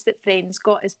response that Friends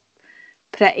got is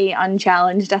pretty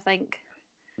unchallenged, I think.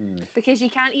 Because you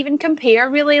can't even compare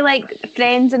really, like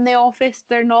Friends and The Office.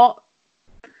 They're not,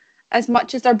 as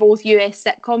much as they're both US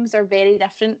sitcoms, they're very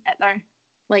different at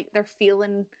their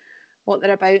feeling, what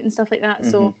they're about and stuff like that.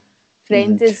 So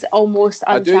Friends is almost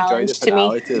unchallenged to me. I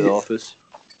do enjoy the finale to The Office.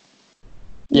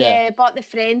 Yeah, but the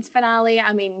Friends finale,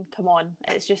 I mean, come on,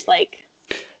 it's just like...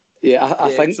 Yeah,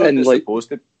 I think in like... supposed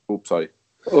to... Oh, sorry.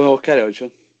 Oh, carry on,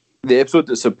 Sean. The episode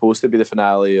that's supposed to be the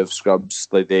finale of Scrubs,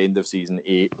 like the end of season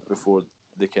 8, before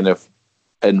they kind of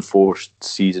enforced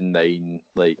season 9,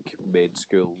 like med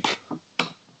school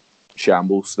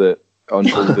shambles that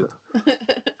unfolded.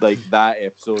 Like that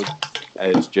episode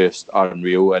is just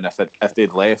unreal, and if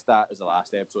they'd left that as the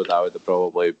last episode, I would have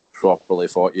probably properly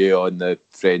fought you on the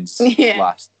Friends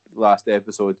last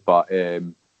episode. But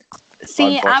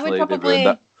see, I would probably,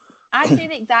 I'd say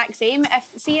the exact same.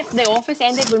 If The Office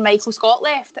ended when Michael Scott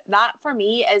left, that for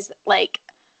me is like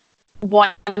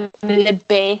one of the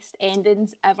best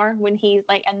endings ever. When he's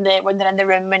like when they're in the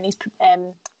room when he's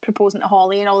proposing to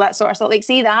Holly and all that sort of stuff. Like,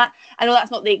 see that? I know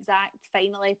that's not the exact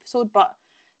final episode, but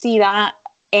see that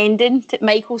ending, to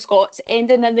Michael Scott's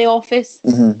ending in The Office,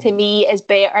 to me is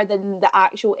better than the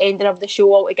actual ending of the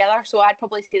show altogether. So I'd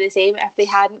probably say the same. If they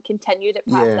hadn't continued it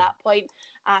past that point,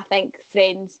 I think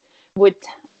Friends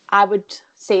I would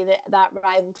say that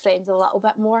rivaled Friends a little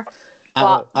bit more.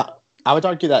 But I would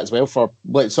argue that as well for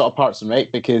like sort of Parks and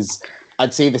Rec, because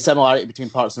I'd say the similarity between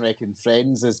Parks and Rec and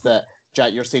Friends is that,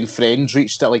 Jack, you're saying Friends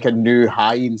reached like a new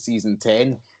high in season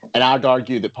 10, and I'd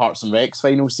argue that Parks and Rec's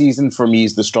final season for me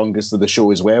is the strongest of the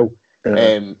show as well.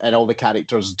 And all the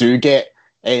characters do get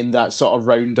that sort of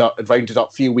rounded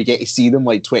up feel. We get to see them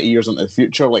like 20 years into the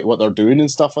future, like what they're doing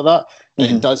and stuff like that.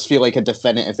 And it does feel like a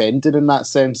definitive ending in that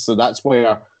sense. So that's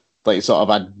where like sort of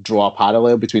I draw a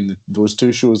parallel between those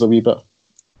two shows a wee bit.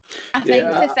 I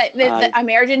think the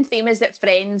emerging theme is that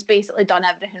Friends basically done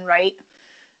everything right.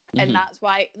 And that's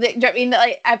why, do you know what I mean?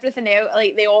 Like everything else,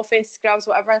 like The Office, Scrubs,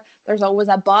 whatever, there's always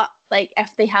a but. Like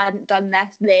if they hadn't done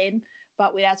this then,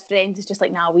 but whereas Friends is just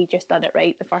like, nah, we just done it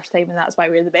right the first time, and that's why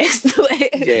we're the best.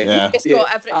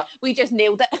 We just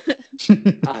nailed it.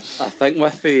 I think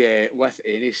with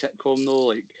any sitcom though,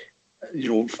 like, you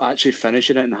know, actually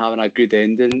finishing it and having a good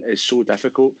ending is so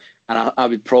difficult. And I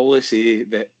would probably say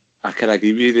that I can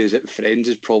agree with you that Friends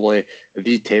is probably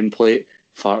the template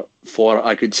for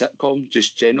a good sitcom,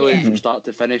 just generally from start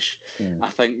to finish.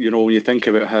 I think, you know, when you think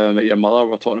about How I Met Your Mother,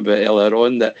 we were talking about earlier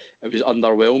on, that it was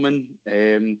underwhelming.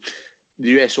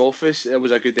 The US Office, it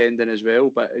was a good ending as well,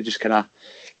 but it just kind of,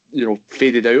 you know,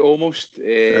 faded out almost.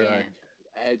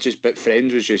 But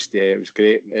Friends was just, it was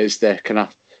great. It's the kind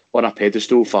of on a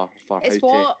pedestal for it's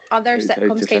what other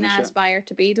sitcoms kind of aspire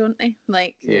to be, don't they?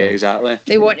 Like, yeah, exactly.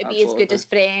 They want to be as good as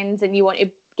Friends, and you want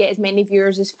to get as many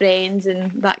viewers as Friends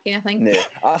and that kind of thing. Yeah,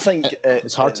 I think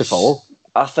it's hard to follow.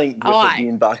 I think with it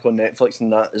being back on Netflix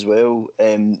and that as well,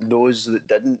 those that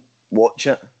didn't watch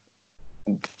it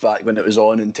back when it was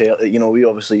on and we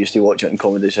obviously used to watch it in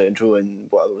Comedy Central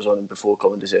and whatever was on before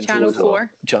Comedy Central. Channel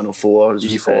 4. Channel 4.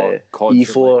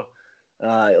 E4.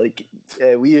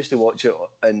 E4. We used to watch it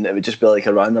and it would just be like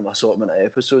a random assortment of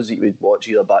episodes that you would watch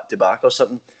either back to back or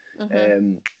something.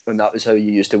 And that was how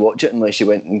you used to watch it unless you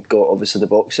went and got obviously the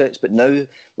box sets. But now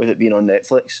with it being on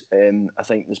Netflix, I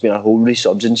think there's been a whole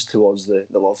resurgence towards the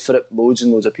love for it. Loads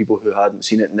and loads of people who hadn't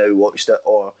seen it now watched it,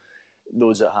 or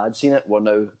those that had seen it were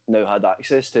now had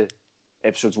access to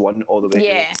episodes 1 all the way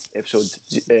to episode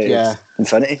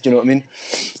infinity. Do you know what I mean?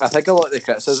 I think a lot of the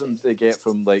criticism they get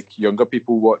from like younger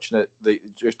people watching it, they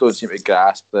just don't seem to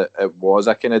grasp that it was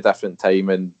a kind of different time,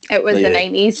 and it was the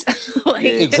 90s.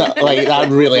 Exactly, like that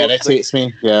really irritates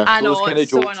me. Yeah, I know, those kind of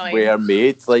it's so jokes annoying. were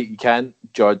made. Like you can't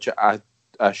judge a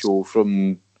show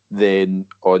from then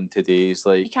on today's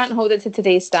You can't hold it to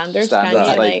today's standards, can you?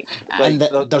 and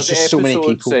there's just so many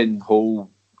people and whole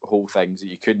things that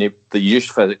you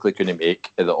just physically couldn't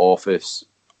make in The Office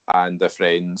and The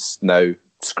Friends, now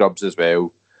Scrubs as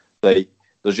well. Like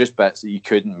there's just bits that you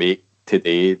couldn't make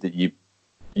today that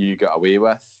you got away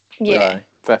with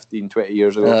 15, 20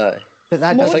 years ago. But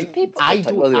that Most doesn't. people-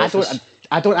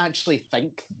 I don't actually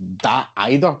think that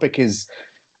either, because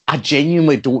I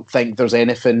genuinely don't think there's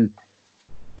anything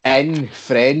in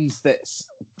Friends that's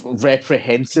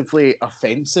reprehensively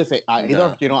offensive either.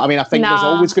 No. You know what I mean? I think there's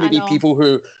always going to be people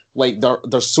who, like,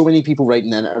 there's so many people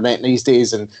writing the internet these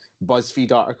days and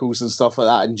BuzzFeed articles and stuff like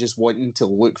that, and just wanting to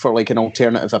look for like an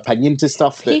alternative opinion to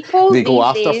stuff that they go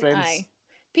after Friends.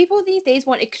 People these days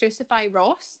want to crucify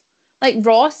Ross. Like,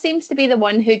 Ross seems to be the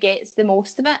one who gets the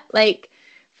most of it, like,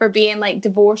 for being like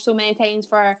divorced so many times,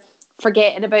 for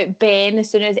forgetting about Ben as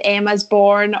soon as Emma's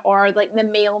born, or like the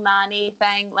male nanny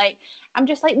thing. Like, I'm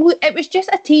just like, well, it was just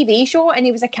a TV show and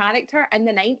he was a character in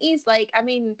the 90s. Like, I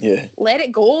mean, let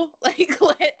it go. Like,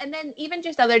 and then even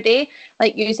just the other day,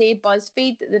 like you say,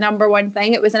 BuzzFeed, the number one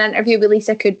thing, it was an interview with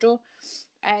Lisa Kudrow,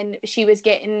 and she was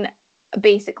getting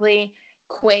basically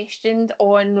questioned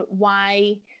on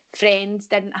why Friends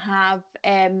didn't have,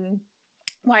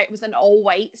 why it was an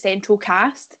all-white central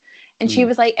cast. And she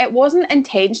was like, it wasn't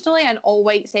intentionally an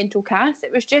all-white central cast.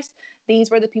 It was just,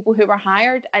 these were the people who were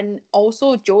hired. And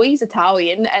also, Joey's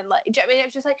Italian. And like, do you know what I mean?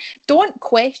 It's just like, don't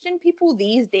question people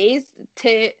these days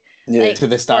to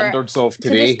the standards of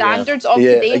today. For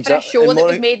a show that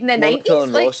was made in the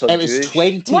 90s. Like, it was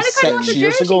 26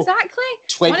 years ago. Exactly.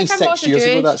 26 years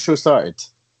ago that show started.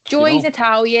 Joey's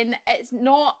Italian. It's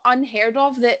not unheard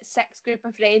of that 6 group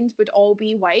of friends would all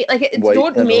be white. Like,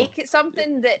 don't make it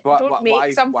something that don't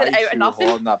make something out of nothing.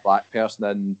 On that black person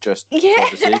in just for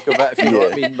the sake of it, if you know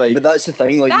what I mean. Like, but that's the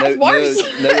thing. Like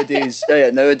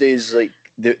nowadays, like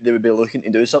they would be looking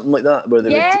to do something like that, where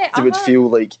they would feel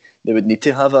like they would need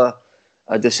to have a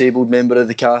disabled member of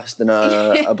the cast and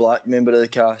a black member of the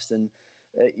cast, and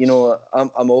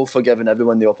I'm all for giving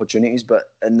everyone the opportunities,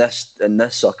 but in this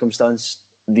circumstance,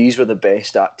 these were the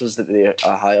best actors that they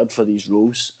hired for these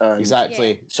roles. And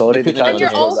exactly. Sorry, and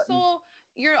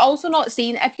you're also not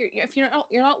seeing, if you're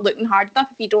not looking hard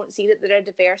enough if you don't see that they're a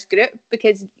diverse group,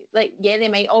 because like they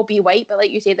might all be white, but like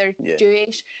you say, they're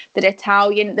Jewish, they're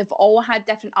Italian, they've all had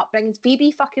different upbringings.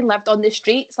 Phoebe fucking lived on the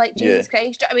streets, like Jesus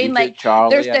Christ. Do you know what I mean? Like,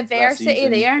 there's diversity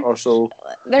there.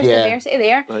 There's diversity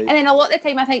there. Right. And then a lot of the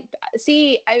time I think,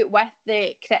 see, out with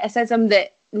the criticism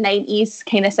that 90s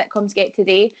kind of sitcoms get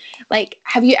today, like,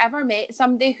 have you ever met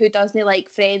somebody who doesn't like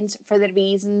Friends for the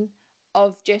reason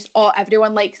of just,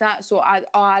 everyone likes that, so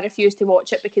I refuse to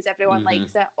watch it because everyone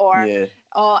likes it, or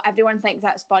everyone thinks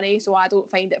that's funny, so I don't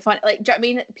find it funny? Like, do you know what I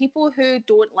mean? People who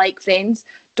don't like Friends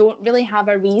don't really have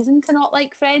a reason to not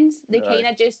like Friends. They kind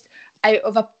of just, out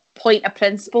of a point of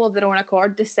principle of their own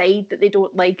accord, decide that they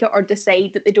don't like it, or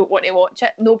decide that they don't want to watch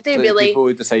it. Nobody really. People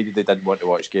who decided they didn't want to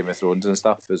watch Game of Thrones and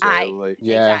stuff as well. Like,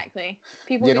 exactly.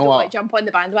 People who don't want to jump on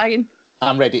the bandwagon.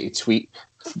 I'm ready to tweet.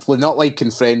 Not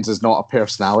liking Friends is not a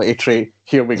personality trait.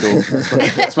 Here we go.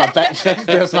 There's my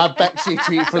bitchy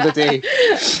tweet for the day.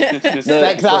 Stick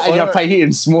that in your pipe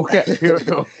and smoke it. Here we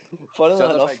go. Funnily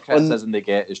enough, criticism they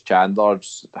get is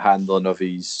Chandler's handling of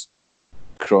his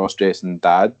cross-dressing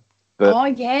dad. But,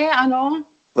 I know.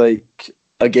 Like,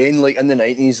 again, like in the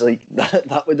 90s, like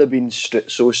that would have been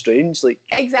so strange. Like,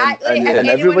 exactly, and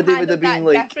everybody would have been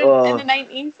like, in the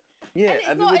 90s. Yeah,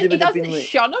 and everybody would have been like,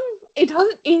 shun him. He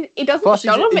doesn't. He doesn't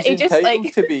shun him. He just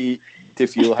like to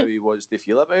feel how he wants to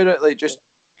feel about it. Like, just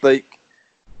like.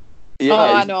 Yeah,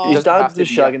 I know. His dad was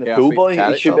shagging the pool boy.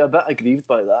 He should be a bit aggrieved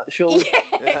by that, surely. The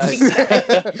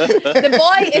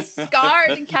boy is scarred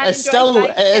and can't It's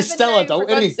still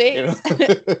adultery.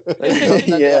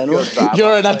 I know.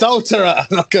 You're an adulterer.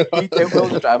 He dealt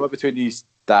with the drama between his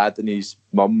dad and his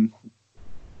mum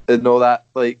and all that,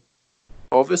 like,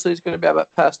 obviously he's going to be a bit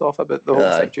pissed off about the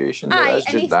whole situation. Aye,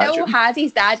 and he still has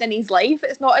his dad in his life.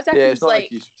 It's not as if he's it's not like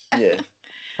he's, Yeah.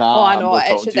 oh, I I'm know, not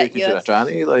it's talking to you 'cause you're a ridiculous.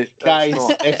 tranny. Like, Guys,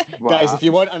 that's not what if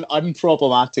you want an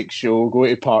unproblematic show, go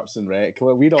to Parks and Rec.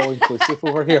 We're all inclusive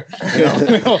over here.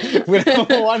 We're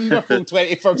a wonderful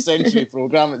 21st century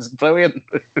programme. It's brilliant.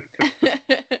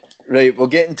 Right, we'll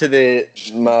get into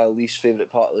my least favourite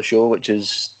part of the show, which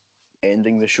is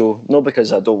ending the show. Not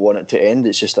because I don't want it to end,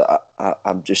 it's just that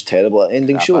I'm just terrible at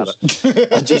ending shows.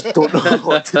 I just don't know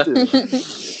what to do.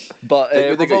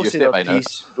 But we've all said our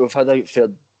piece. We've had a fair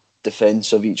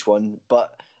defence of each one,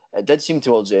 but it did seem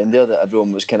towards the end there that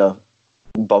everyone was kind of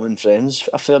bumming Friends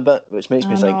a fair bit, which makes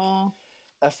me think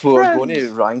if we were going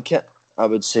to rank it, I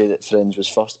would say that Friends was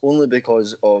first, only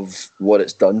because of what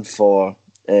it's done for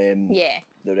the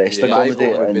rest of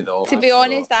comedy. To be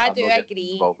honest, I do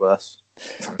agree.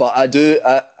 But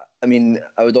I mean,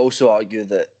 I would also argue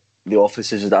that The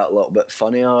Office is that a little bit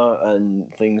funnier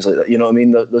and things like that. You know what I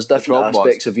mean? There's different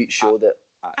aspects of each show that...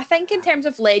 I think in terms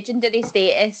of legendary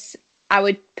status, I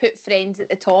would put Friends at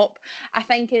the top. I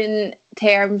think in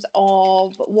terms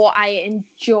of what I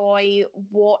enjoy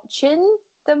watching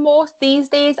the most these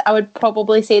days, I would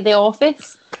probably say The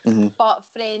Office. Mm-hmm. But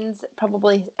Friends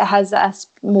probably has a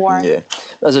more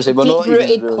as I say, we're not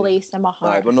deep-rooted really, place in my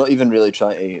heart. We're not even really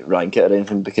trying to rank it or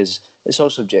anything because it's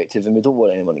all subjective and we don't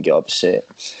want anyone to get upset.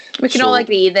 We can all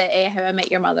agree that How I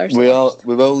Met Your Mother. We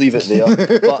will leave it there.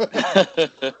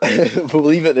 But we'll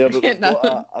leave it there. But we've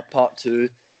got a part 2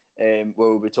 where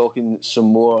we'll be talking some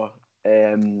more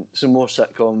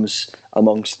sitcoms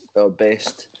amongst our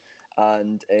best.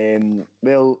 And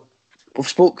we've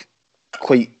spoke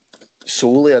quite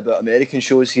solely about American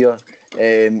shows here,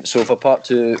 so for part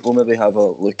 2 we'll maybe have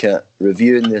a look at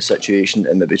reviewing the situation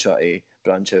and maybe try to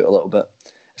branch out a little bit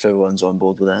if everyone's on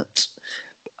board with that.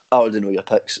 I already know your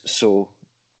picks, so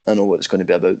I know what it's going to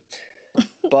be about.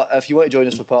 But if you want to join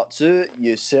us for part 2,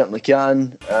 you certainly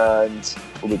can, and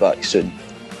we'll be back soon.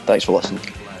 Thanks for listening.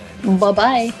 Bye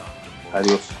bye.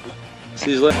 Adios.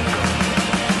 See you later.